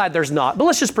that. I'm glad there's not, but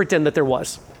let's just pretend that there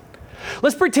was.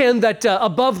 Let's pretend that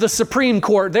above the Supreme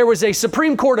Court, there was a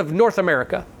Supreme Court of North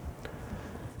America,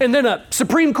 and then a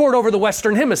Supreme Court over the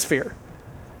Western Hemisphere.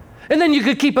 And then you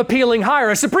could keep appealing higher,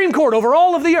 a Supreme Court over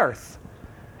all of the earth.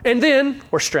 And then,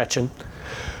 we're stretching,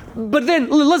 but then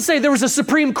let's say there was a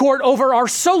Supreme Court over our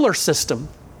solar system,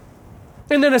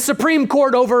 and then a Supreme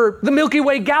Court over the Milky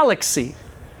Way galaxy.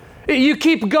 You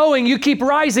keep going, you keep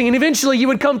rising, and eventually you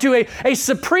would come to a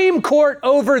Supreme Court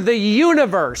over the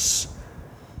universe.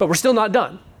 But we're still not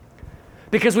done,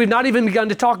 because we've not even begun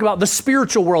to talk about the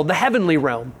spiritual world, the heavenly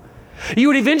realm. You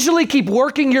would eventually keep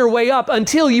working your way up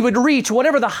until you would reach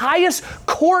whatever the highest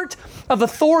court of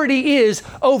authority is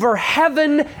over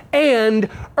heaven and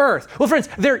earth. Well, friends,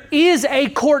 there is a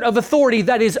court of authority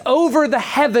that is over the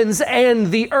heavens and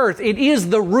the earth. It is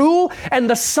the rule and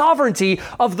the sovereignty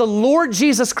of the Lord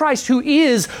Jesus Christ, who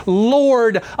is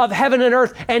Lord of heaven and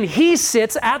earth, and he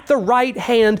sits at the right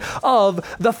hand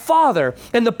of the Father.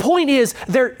 And the point is,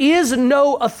 there is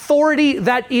no authority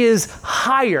that is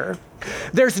higher.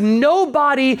 There's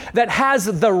nobody that has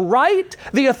the right,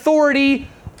 the authority,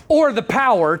 or the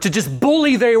power to just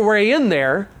bully their way in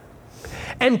there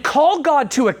and call God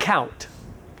to account.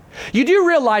 You do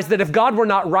realize that if God were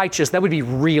not righteous, that would be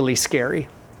really scary.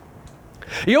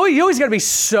 You always got to be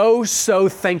so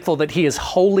thankful that he is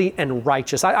holy and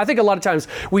righteous. I think a lot of times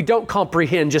we don't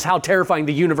comprehend just how terrifying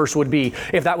the universe would be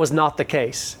if that was not the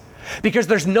case, because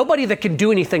there's nobody that can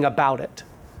do anything about it.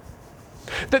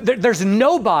 There's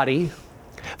nobody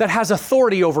that has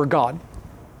authority over God.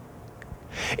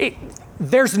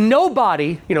 There's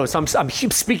nobody, so I'm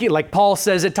speaking like Paul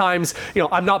says at times,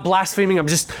 I'm not blaspheming, I'm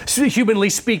just humanly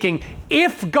speaking.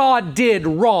 If God did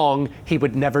wrong, he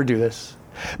would never do this.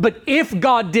 But if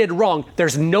God did wrong,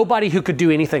 there's nobody who could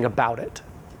do anything about it.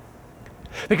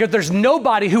 Because there's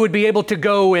nobody who would be able to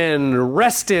go and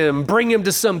arrest him, bring him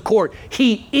to some court.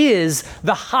 He is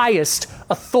the highest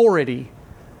authority.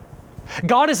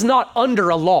 God is not under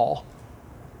a law.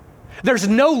 There's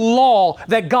no law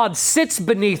that God sits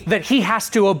beneath that he has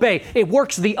to obey. It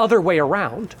works the other way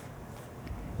around.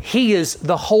 He is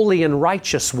the holy and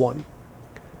righteous one.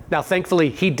 Now, thankfully,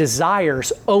 he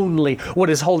desires only what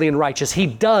is holy and righteous. He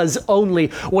does only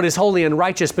what is holy and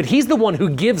righteous, but he's the one who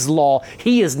gives law.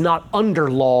 He is not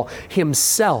under law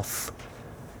himself.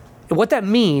 And what that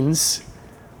means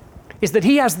is that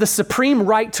he has the supreme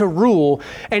right to rule.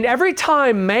 And every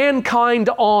time mankind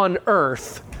on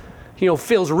earth,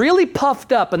 feels really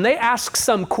puffed up and they ask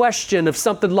some question of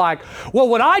something like, well,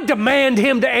 what I demand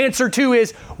him to answer to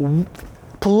is,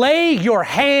 lay your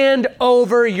hand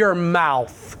over your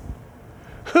mouth.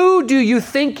 Who do you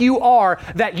think you are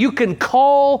that you can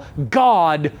call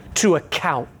God to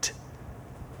account?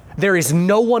 There is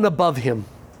no one above him.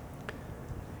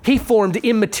 He formed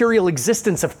immaterial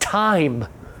existence of time.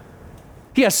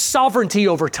 He has sovereignty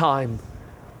over time.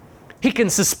 He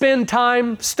can suspend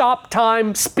time, stop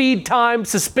time, speed time,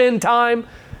 suspend time.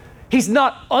 He's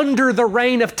not under the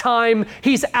reign of time.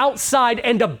 He's outside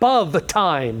and above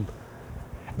time.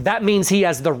 That means he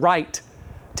has the right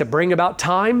to bring about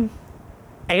time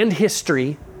and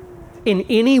history in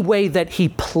any way that he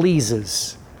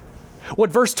pleases. What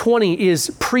verse 20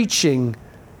 is preaching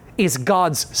is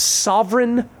God's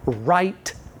sovereign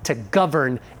right to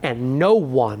govern, and no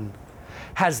one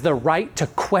has the right to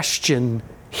question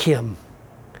him.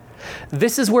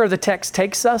 This is where the text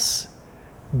takes us,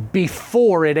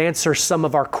 before it answers some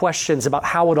of our questions about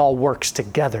how it all works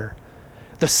together.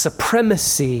 The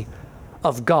supremacy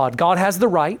of God. God has the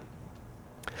right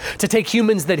to take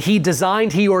humans that He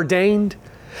designed, He ordained.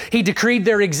 He decreed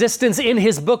their existence. In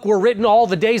His book were written all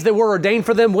the days that were ordained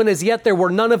for them, when as yet there were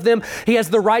none of them. He has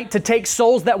the right to take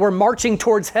souls that were marching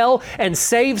towards hell and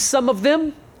save some of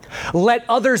them, let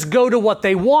others go to what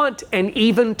they want, and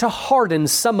even to harden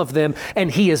some of them.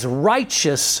 And He is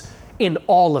righteous in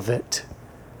all of it.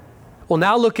 Well,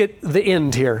 now look at the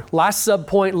end here. Last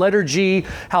subpoint, letter G,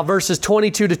 how verses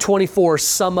 22 to 24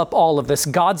 sum up all of this.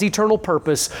 God's eternal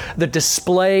purpose, the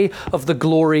display of the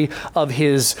glory of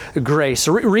His grace.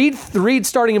 Read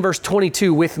starting in verse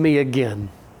 22 with me again.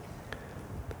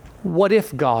 What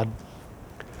if God,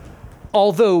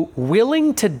 although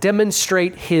willing to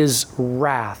demonstrate His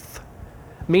wrath,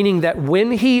 meaning that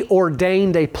when He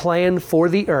ordained a plan for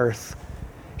the earth,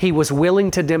 He was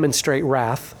willing to demonstrate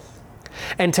wrath,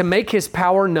 and to make His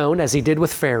power known, as He did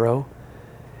with Pharaoh,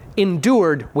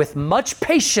 endured with much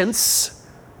patience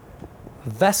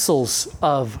vessels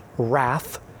of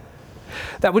wrath.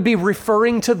 That would be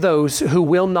referring to those who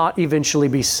will not eventually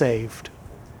be saved.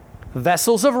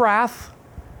 Vessels of wrath.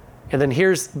 And then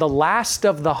here's the last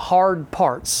of the hard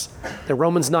parts that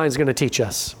Romans 9 is going to teach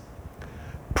us.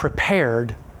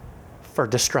 Prepared for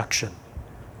destruction.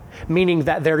 Meaning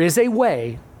that there is a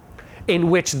way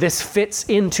in which this fits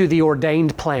into the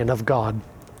ordained plan of God.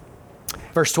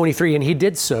 Verse 23, and He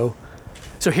did so.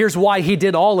 So here's why He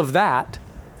did all of that.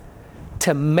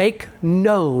 To make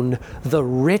known the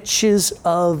riches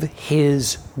of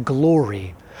His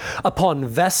glory upon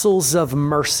vessels of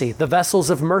mercy. The vessels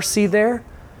of mercy there,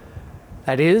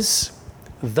 that is,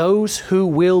 those who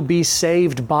will be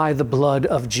saved by the blood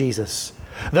of Jesus.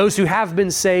 Those who have been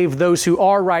saved, those who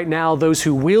are right now, those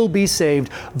who will be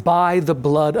saved by the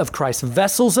blood of Christ.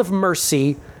 Vessels of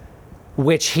mercy,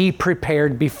 which He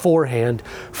prepared beforehand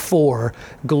for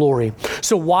glory.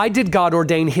 So why did God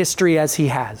ordain history as He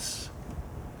has?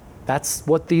 That's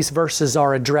what these verses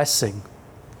are addressing.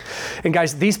 And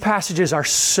guys, these passages are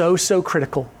so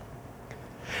critical.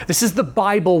 This is the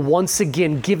Bible once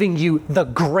again giving you the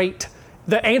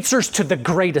answers to the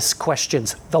greatest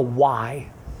questions, the why.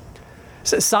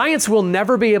 Science will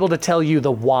never be able to tell you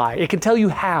the why. It can tell you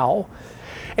how,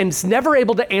 and it's never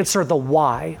able to answer the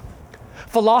why.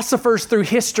 Philosophers through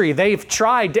history, they've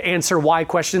tried to answer why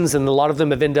questions, and a lot of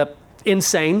them have ended up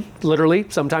insane, literally,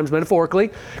 sometimes metaphorically.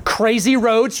 Crazy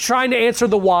roads trying to answer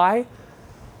the why.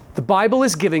 The Bible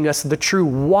is giving us the true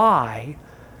why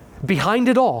behind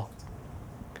it all.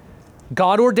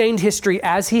 God ordained history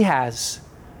as He has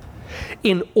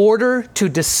in order to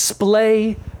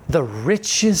display the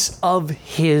riches of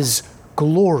His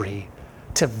glory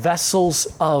to vessels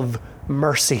of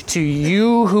mercy. To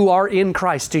you who are in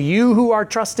Christ, to you who are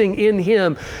trusting in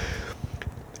Him,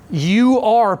 you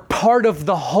are part of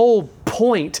the whole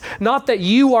point. Not that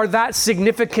you are that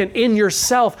significant in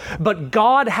yourself, but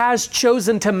God has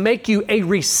chosen to make you a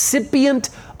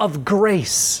recipient of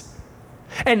grace,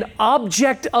 an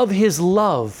object of His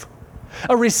love,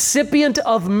 a recipient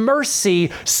of mercy,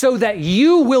 so that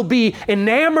you will be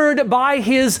enamored by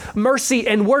His mercy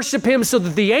and worship Him, so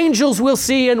that the angels will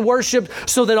see and worship,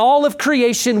 so that all of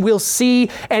creation will see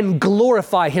and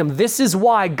glorify Him. This is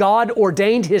why God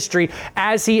ordained history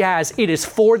as He has. It is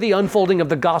for the unfolding of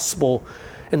the gospel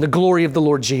and the glory of the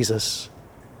Lord Jesus.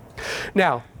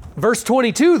 Now, verse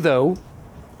 22, though,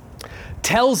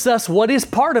 tells us what is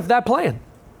part of that plan.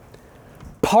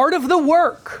 Part of the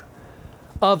work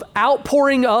of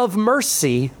outpouring of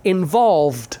mercy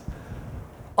involved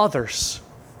others,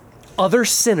 other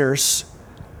sinners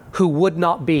who would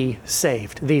not be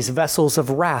saved. These vessels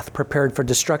of wrath prepared for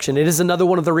destruction. It is another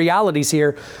one of the realities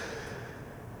here,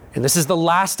 and this is the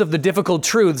last of the difficult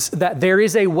truths, that there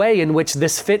is a way in which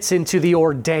this fits into the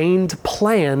ordained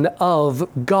plan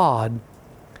of God.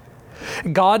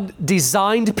 God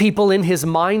designed people in His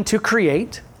mind to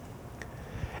create,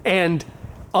 and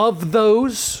of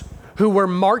those who were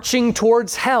marching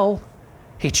towards hell,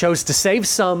 He chose to save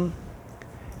some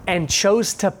and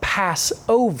chose to pass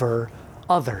over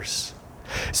others.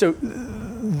 So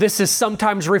this is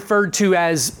sometimes referred to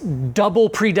as double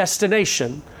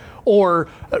predestination or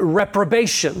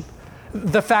reprobation.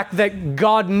 The fact that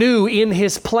God knew in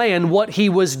His plan what He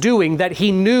was doing, that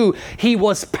He knew He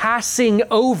was passing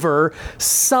over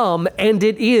some, and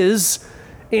it is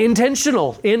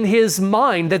intentional in His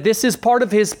mind that this is part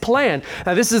of His plan.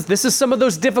 Now this is some of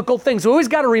those difficult things. We always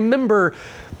got to remember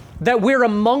that we're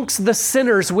amongst the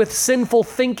sinners with sinful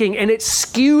thinking, and it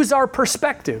skews our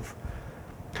perspective.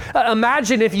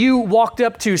 Imagine if you walked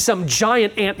up to some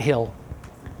giant anthill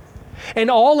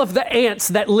And all of the ants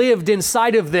that lived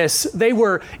inside of this, they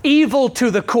were evil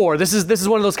to the core. This is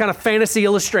one of those kind of fantasy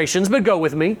illustrations, but go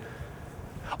with me.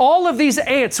 All of these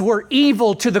ants were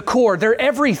evil to the core. Their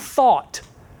every thought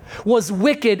was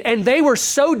wicked, and they were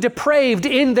so depraved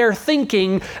in their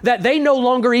thinking that they no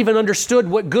longer even understood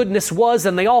what goodness was,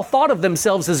 and they all thought of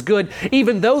themselves as good,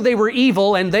 even though they were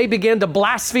evil, and they began to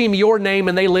blaspheme your name,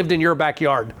 and they lived in your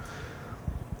backyard.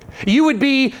 You would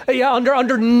be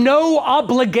under no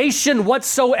obligation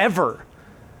whatsoever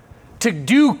to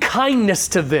do kindness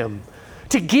to them,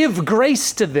 to give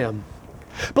grace to them.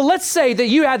 But let's say that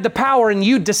you had the power and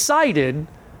you decided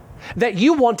that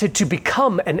you wanted to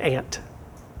become an ant.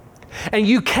 And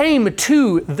you came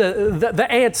to the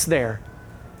ants there,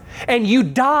 and you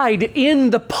died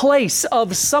in the place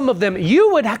of some of them.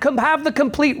 You would have the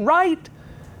complete right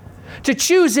to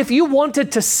choose if you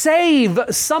wanted to save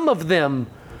some of them,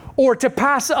 or to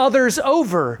pass others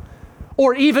over,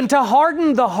 or even to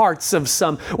harden the hearts of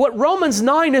some. What Romans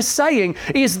 9 is saying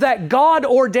is that God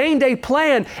ordained a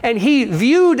plan, and He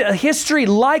viewed a history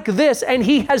like this, and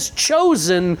He has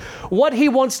chosen what He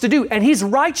wants to do, and He's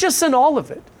righteous in all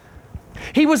of it.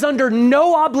 He was under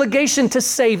no obligation to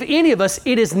save any of us.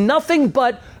 It is nothing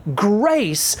but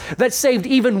grace that saved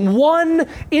even one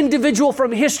individual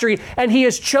from history, and He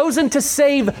has chosen to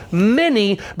save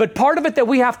many. But part of it that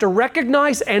we have to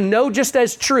recognize and know just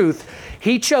as truth,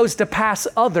 He chose to pass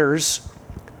others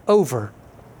over.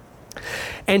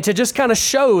 And to just kind of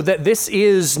show that this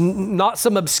is not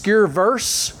some obscure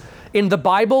verse in the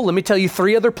Bible, let me tell you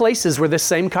 3 other places where this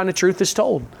same kind of truth is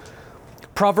told.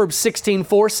 Proverbs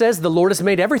 16:4 says, "The Lord has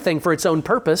made everything for its own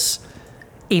purpose,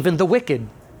 even the wicked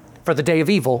for the day of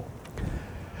evil."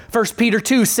 1 Peter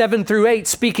 2:7-8,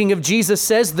 speaking of Jesus,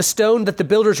 says, "The stone that the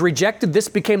builders rejected, this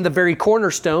became the very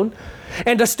cornerstone,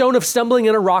 and a stone of stumbling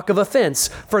and a rock of offense.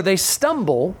 For they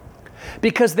stumble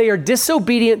because they are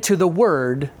disobedient to the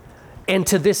word, and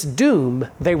to this doom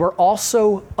they were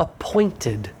also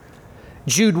appointed."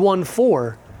 Jude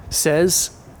 1:4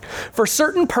 says, "For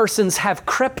certain persons have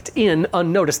crept in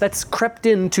unnoticed." That's crept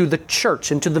into the church,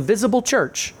 into the visible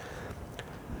church.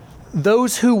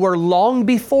 "Those who were long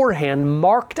beforehand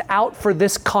marked out for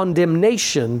this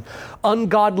condemnation,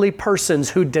 ungodly persons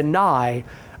who deny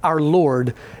our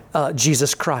Lord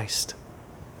Jesus Christ."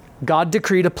 God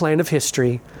decreed a plan of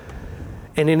history,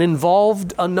 and it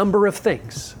involved a number of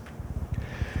things.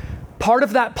 Part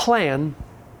of that plan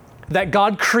that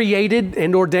God created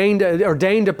and ordained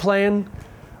a plan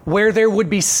where there would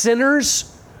be sinners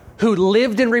who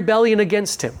lived in rebellion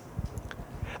against Him.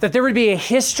 That there would be a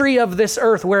history of this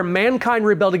earth where mankind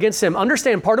rebelled against Him.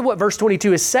 Understand, part of what verse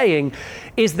 22 is saying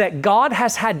is that God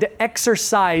has had to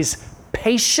exercise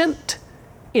patient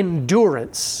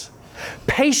endurance,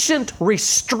 patient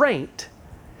restraint,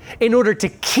 in order to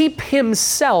keep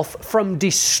Himself from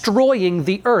destroying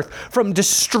the earth, from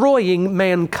destroying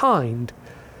mankind.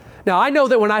 Now, I know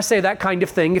that when I say that kind of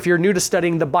thing, if you're new to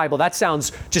studying the Bible, that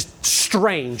sounds just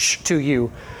strange to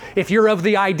you. If you're of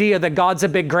the idea that God's a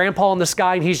big grandpa in the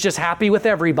sky and He's just happy with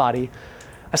everybody,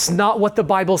 that's not what the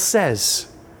Bible says.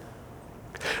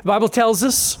 The Bible tells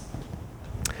us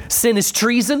sin is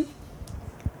treason.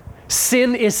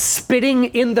 Sin is spitting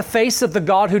in the face of the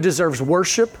God who deserves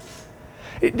worship.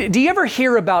 Do you ever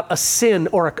hear about a sin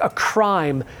or a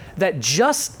crime that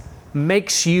just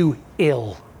makes you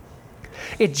ill?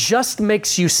 It just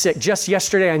makes you sick. Just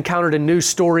yesterday, I encountered a news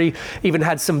story, even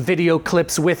had some video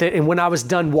clips with it. And when I was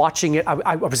done watching it,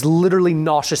 I was literally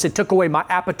nauseous. It took away my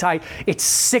appetite. It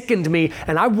sickened me.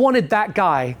 And I wanted that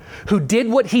guy who did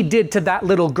what he did to that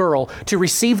little girl to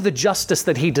receive the justice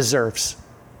that he deserves.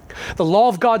 The law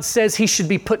of God says he should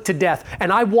be put to death,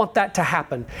 and I want that to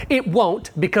happen. It won't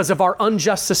because of our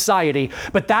unjust society,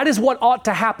 but that is what ought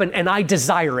to happen, and I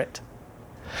desire it.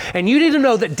 And you need to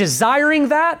know that desiring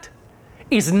that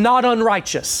is not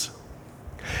unrighteous.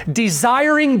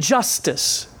 Desiring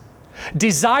justice,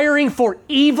 desiring for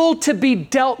evil to be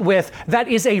dealt with, that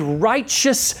is a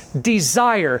righteous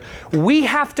desire. We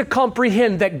have to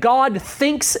comprehend that God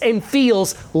thinks and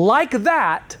feels like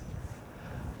that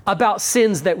about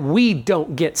sins that we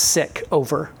don't get sick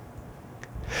over.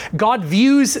 God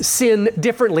views sin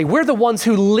differently. We're the ones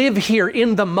who live here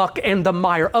in the muck and the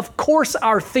mire. Of course,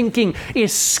 our thinking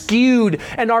is skewed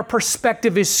and our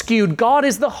perspective is skewed. God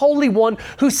is the Holy One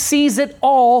who sees it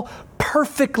all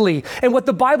perfectly. And what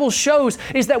the Bible shows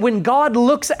is that when God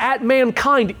looks at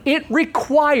mankind, it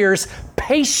requires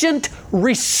patient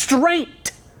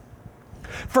restraint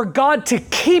for God to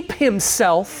keep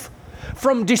Himself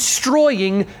from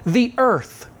destroying the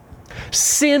earth.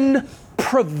 Sin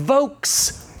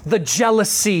provokes the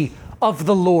jealousy of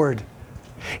the Lord.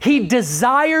 He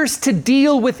desires to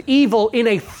deal with evil in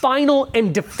a final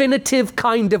and definitive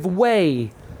kind of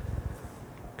way.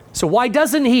 So why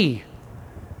doesn't he?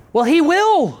 Well, he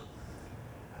will.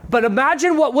 But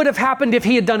imagine what would have happened if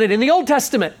he had done it in the Old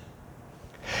Testament.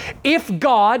 If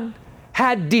God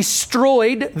had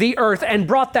destroyed the earth and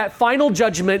brought that final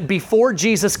judgment before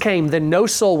Jesus came, then no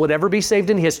soul would ever be saved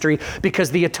in history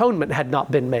because the atonement had not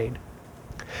been made.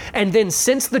 And then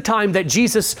since the time that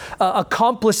Jesus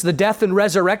accomplished the death and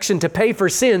resurrection to pay for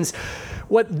sins,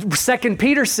 what 2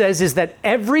 Peter says is that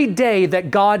every day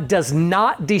that God does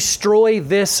not destroy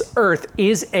this earth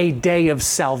is a day of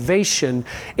salvation.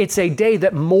 It's a day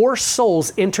that more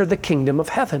souls enter the kingdom of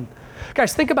heaven.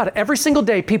 Guys, think about it. Every single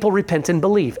day people repent and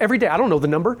believe. Every day. I don't know the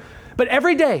number, but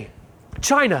every day.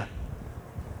 China,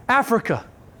 Africa,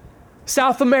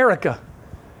 South America.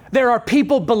 There are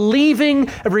people believing,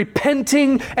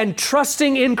 repenting, and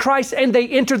trusting in Christ, and they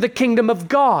enter the kingdom of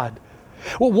God.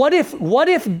 Well, what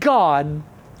if God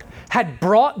had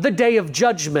brought the day of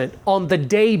judgment on the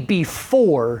day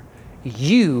before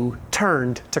you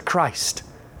turned to Christ?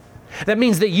 That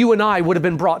means that you and I would have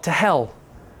been brought to hell.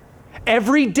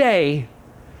 Every day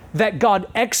that God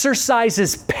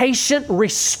exercises patient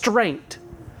restraint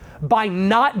by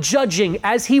not judging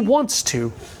as He wants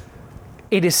to,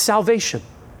 it is salvation.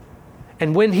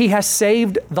 And when He has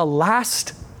saved the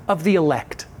last of the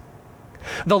elect,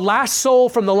 the last soul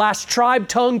from the last tribe,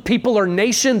 tongue, people, or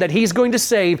nation that He's going to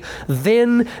save,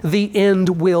 then the end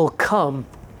will come.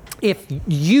 If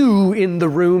you in the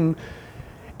room,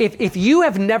 if you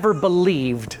have never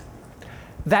believed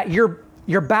that you're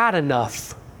bad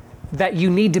enough that you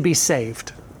need to be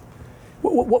saved,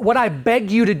 what I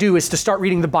beg you to do is to start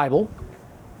reading the Bible.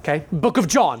 Okay, Book of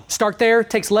John, start there. It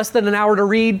takes less than an hour to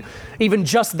read. Even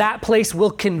just that place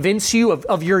will convince you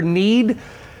of your need.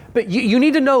 But you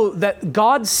need to know that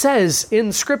God says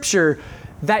in Scripture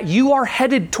that you are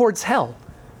headed towards hell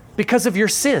because of your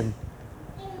sin.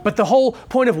 But the whole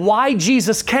point of why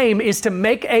Jesus came is to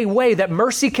make a way that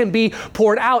mercy can be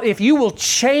poured out if you will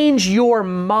change your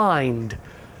mind.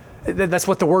 That's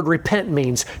what the word repent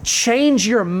means. Change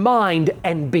your mind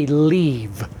and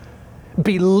believe.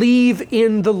 Believe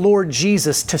in the Lord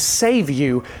Jesus to save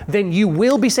you, then you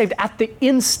will be saved at the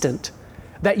instant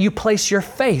that you place your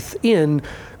faith in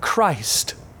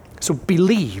Christ. So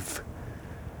believe.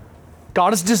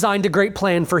 God has designed a great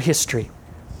plan for history.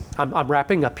 I'm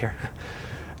wrapping up here.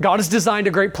 God has designed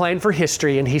a great plan for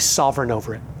history, and He's sovereign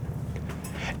over it.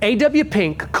 A.W.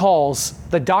 Pink calls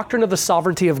the doctrine of the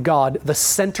sovereignty of God the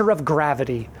center of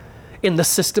gravity in the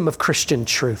system of Christian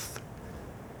truth.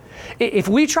 If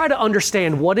we try to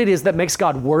understand what it is that makes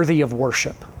God worthy of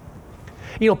worship,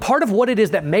 part of what it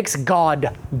is that makes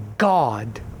God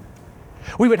God,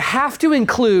 we would have to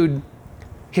include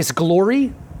His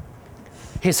glory,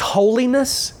 His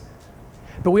holiness,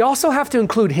 but we also have to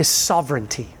include His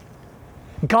sovereignty.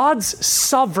 God's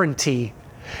sovereignty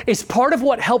is part of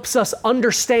what helps us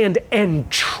understand and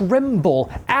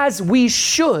tremble as we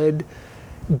should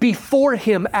before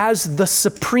Him as the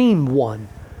supreme one.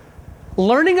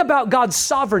 Learning about God's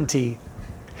sovereignty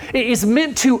is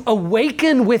meant to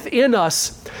awaken within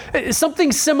us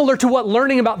something similar to what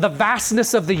learning about the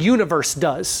vastness of the universe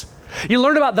does. You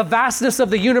learn about the vastness of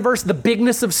the universe, the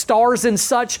bigness of stars and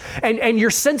such, and your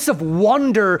sense of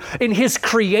wonder in His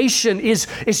creation is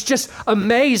just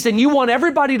amazed, and you want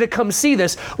everybody to come see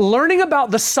this. Learning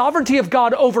about the sovereignty of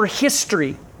God over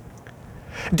history,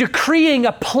 decreeing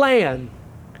a plan,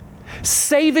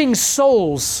 saving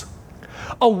souls,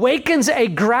 awakens a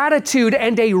gratitude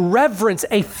and a reverence,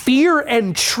 a fear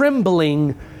and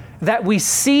trembling that we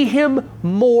see Him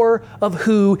more of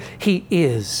who He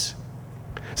is.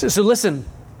 So listen,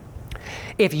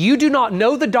 if you do not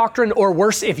know the doctrine, or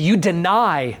worse, if you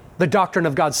deny the doctrine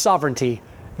of God's sovereignty,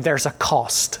 there's a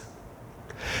cost.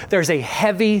 There's a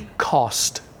heavy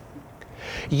cost.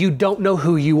 You don't know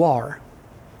who you are.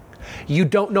 You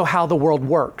don't know how the world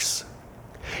works.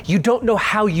 You don't know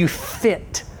how you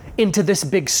fit into this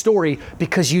big story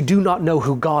because you do not know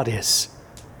who God is.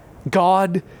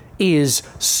 God is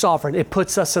sovereign. It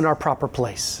puts us in our proper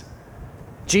place.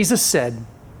 Jesus said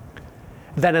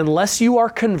that unless you are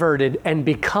converted and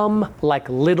become like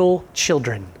little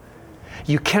children,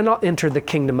 you cannot enter the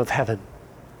kingdom of heaven.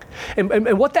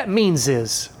 And what that means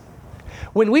is,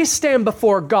 when we stand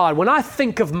before God, when I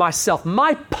think of myself,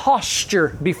 my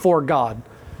posture before God,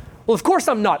 well, of course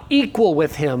I'm not equal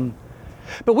with Him,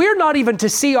 but we're not even to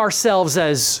see ourselves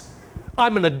as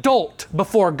I'm an adult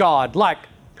before God, like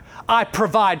I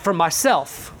provide for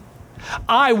myself.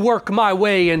 I work my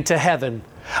way into heaven.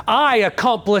 I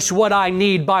accomplish what I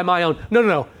need by my own.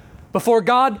 No. Before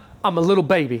God, I'm a little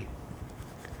baby.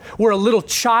 We're a little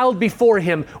child before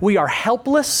Him. We are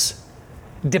helpless,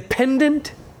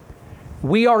 dependent.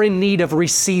 We are in need of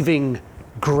receiving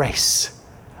grace.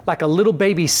 Like a little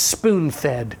baby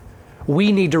spoon-fed,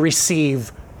 we need to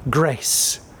receive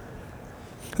grace.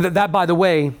 That, by the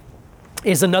way,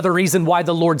 is another reason why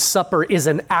the Lord's Supper is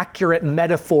an accurate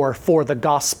metaphor for the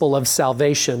gospel of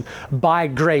salvation. By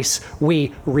grace,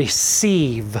 we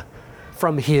receive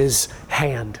from His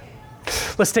hand.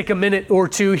 Let's take a minute or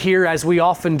two here, as we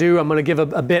often do. I'm going to give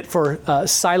a bit for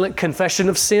silent confession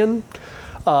of sin,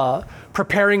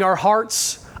 preparing our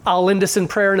hearts. I'll end us in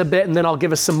prayer in a bit, and then I'll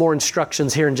give us some more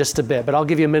instructions here in just a bit. But I'll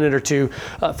give you a minute or two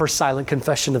for silent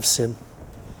confession of sin.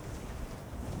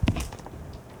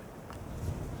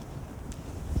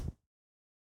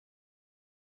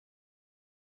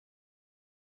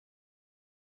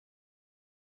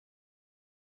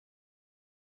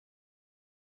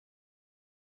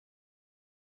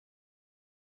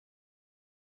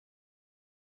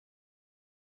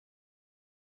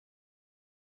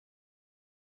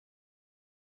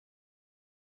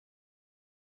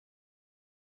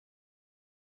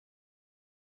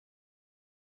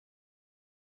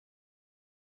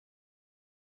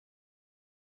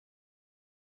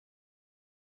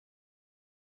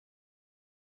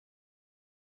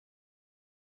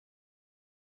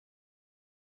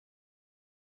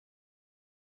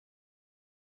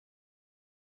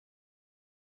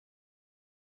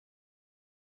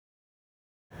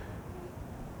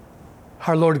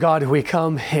 Our Lord God, we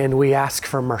come and we ask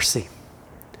for mercy.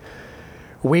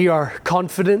 We are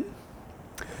confident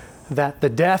that the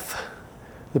death,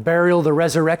 the burial, the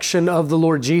resurrection of the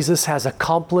Lord Jesus has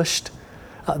accomplished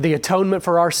the atonement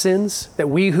for our sins, that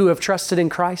we who have trusted in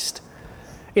Christ,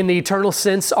 in the eternal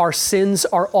sense, our sins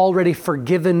are already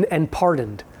forgiven and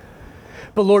pardoned.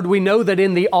 But Lord, we know that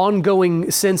in the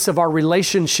ongoing sense of our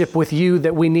relationship with You,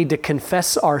 that we need to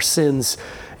confess our sins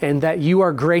and that You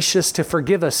are gracious to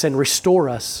forgive us and restore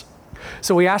us.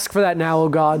 So we ask for that now, O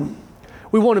God.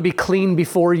 We want to be clean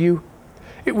before You.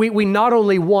 We not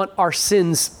only want our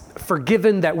sins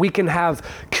forgiven, that we can have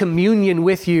communion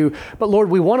with You, but Lord,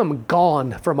 we want them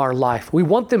gone from our life. We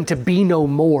want them to be no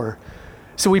more.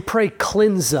 So we pray,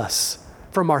 cleanse us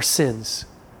from our sins.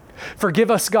 Forgive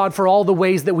us, God, for all the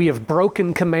ways that we have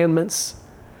broken commandments.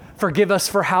 Forgive us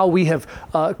for how we have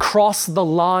crossed the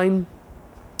line.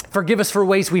 Forgive us for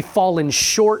ways we've fallen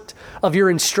short of Your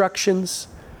instructions,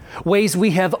 ways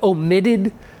we have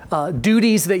omitted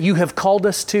duties that You have called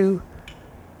us to.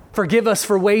 Forgive us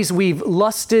for ways we've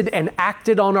lusted and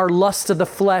acted on our lust of the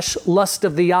flesh, lust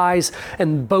of the eyes,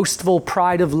 and boastful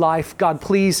pride of life. God,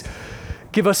 please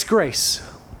give us grace.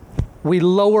 We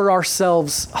lower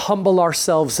ourselves, humble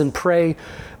ourselves, and pray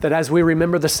that as we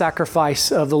remember the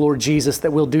sacrifice of the Lord Jesus,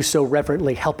 that we'll do so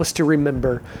reverently. Help us to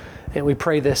remember. And we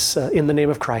pray this in the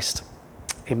name of Christ.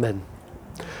 Amen.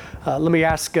 Let me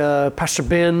ask Pastor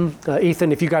Ben,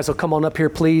 Ethan, if you guys will come on up here,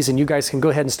 please, and you guys can go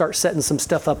ahead and start setting some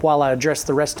stuff up while I address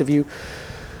the rest of you.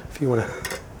 If you want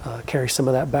to carry some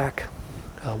of that back,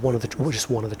 just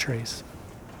one of the trays.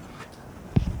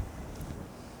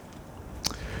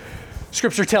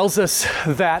 Scripture tells us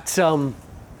that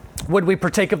when we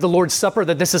partake of the Lord's Supper,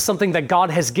 that this is something that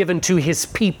God has given to His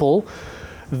people,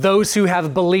 those who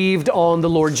have believed on the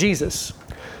Lord Jesus.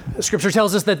 Scripture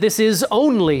tells us that this is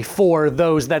only for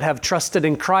those that have trusted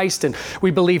in Christ, and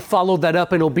we believe followed that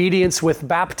up in obedience with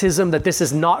baptism, that this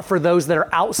is not for those that are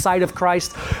outside of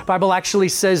Christ. The Bible actually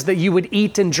says that you would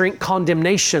eat and drink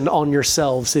condemnation on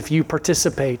yourselves if you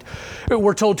participate.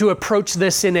 We're told to approach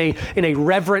this in a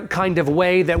reverent kind of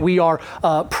way, that we are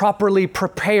properly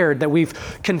prepared, that we've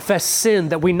confessed sin,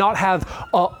 that we not have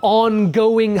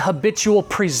ongoing habitual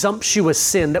presumptuous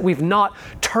sin that we've not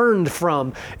turned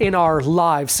from in our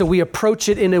lives. So we approach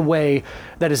it in a way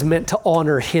that is meant to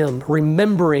honor Him,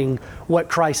 remembering what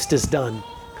Christ has done.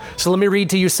 So let me read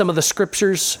to you some of the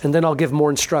scriptures, and then I'll give more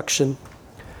instruction.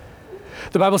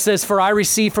 The Bible says, "For I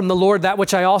received from the Lord that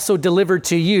which I also delivered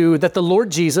to you, that the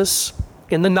Lord Jesus,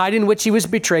 in the night in which He was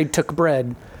betrayed, took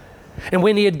bread. And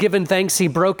when He had given thanks, He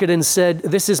broke it and said,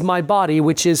 'This is my body,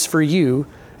 which is for you.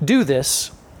 Do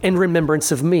this in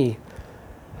remembrance of me.'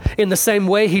 In the same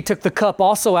way, He took the cup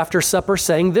also after supper,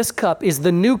 saying, 'This cup is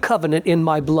the new covenant in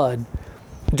my blood.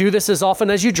 Do this as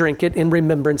often as you drink it in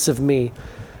remembrance of me.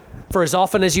 For as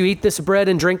often as you eat this bread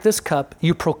and drink this cup,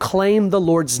 you proclaim the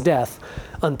Lord's death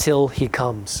until He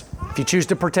comes.'" If you choose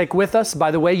to partake with us,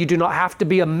 by the way, you do not have to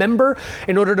be a member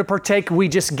in order to partake. We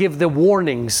just give the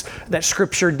warnings that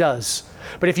Scripture does.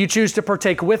 But if you choose to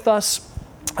partake with us,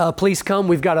 please come.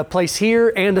 We've got a place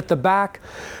here and at the back.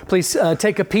 Please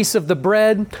take a piece of the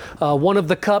bread, one of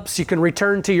the cups. You can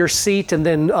return to your seat and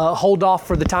then hold off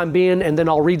for the time being, and then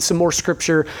I'll read some more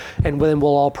scripture, and then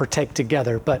we'll all partake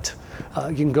together. But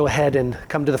you can go ahead and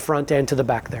come to the front and to the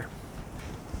back there.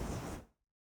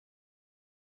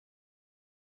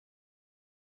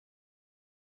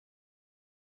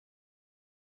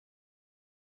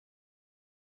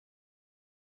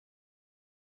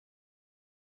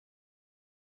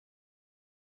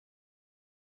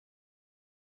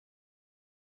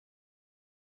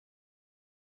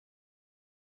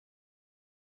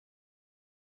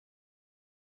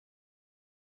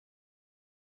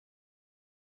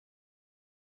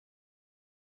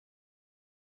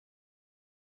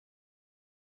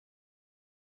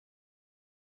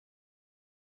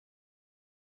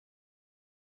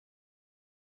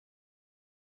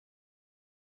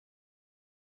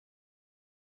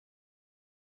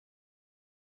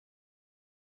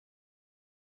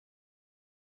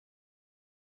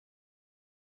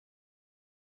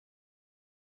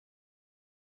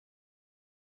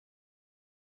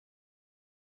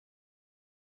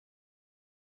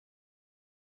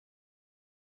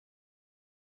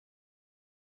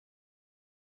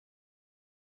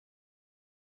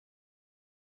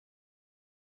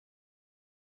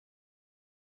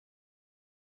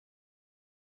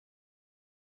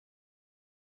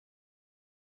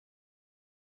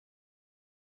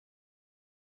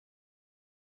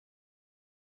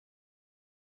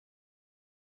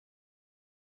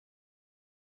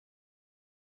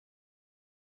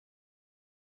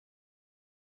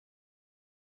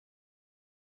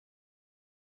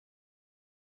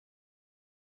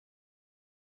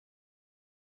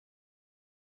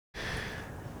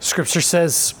 Scripture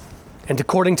says, and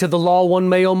according to the law, one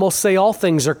may almost say all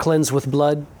things are cleansed with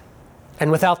blood,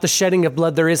 and without the shedding of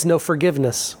blood there is no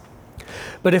forgiveness.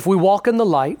 But if we walk in the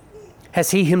light,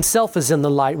 as he himself is in the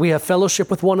light, we have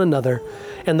fellowship with one another,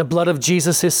 and the blood of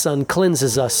Jesus, his Son,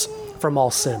 cleanses us from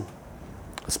all sin.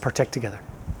 Let's partake together.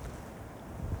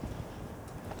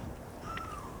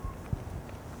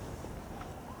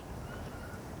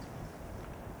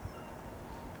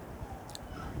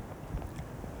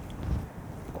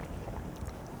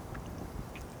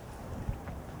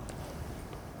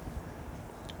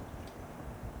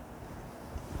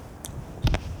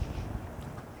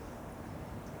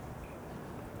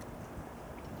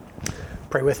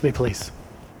 Pray with me, please.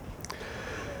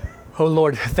 Oh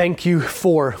Lord, thank you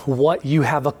for what you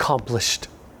have accomplished.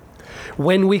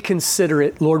 When we consider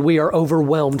it, Lord, we are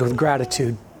overwhelmed with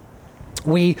gratitude.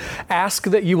 We ask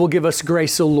that you will give us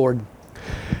grace, oh Lord,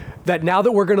 that now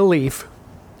that we're going to leave,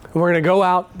 we're going to go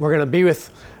out, we're going to be with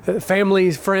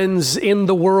family, friends in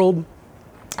the world.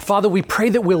 Father, we pray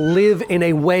that we'll live in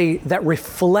a way that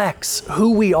reflects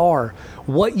who we are,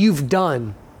 what you've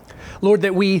done. Lord,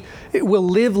 that we will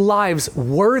live lives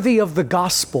worthy of the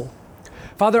gospel.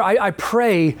 Father, I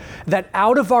pray that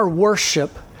out of our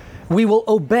worship, we will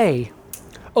obey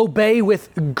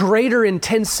with greater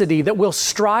intensity, that we'll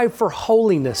strive for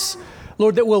holiness.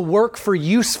 Lord, that we'll work for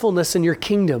usefulness in your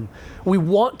kingdom. We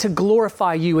want to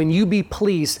glorify you and you be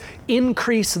pleased.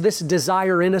 Increase this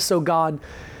desire in us, O God,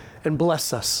 and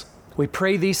bless us. We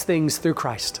pray these things through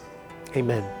Christ.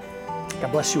 Amen.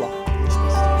 God bless you all.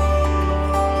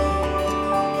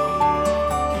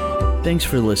 Thanks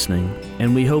for listening,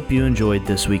 and we hope you enjoyed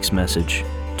this week's message.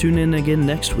 Tune in again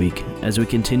next week as we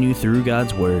continue through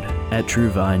God's Word at True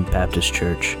Vine Baptist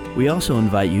Church. We also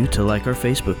invite you to like our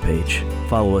Facebook page,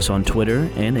 follow us on Twitter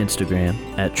and Instagram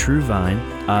at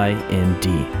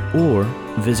TrueVineIND, or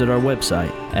visit our website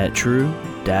at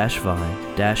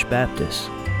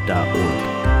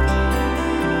true-vine-baptist.org.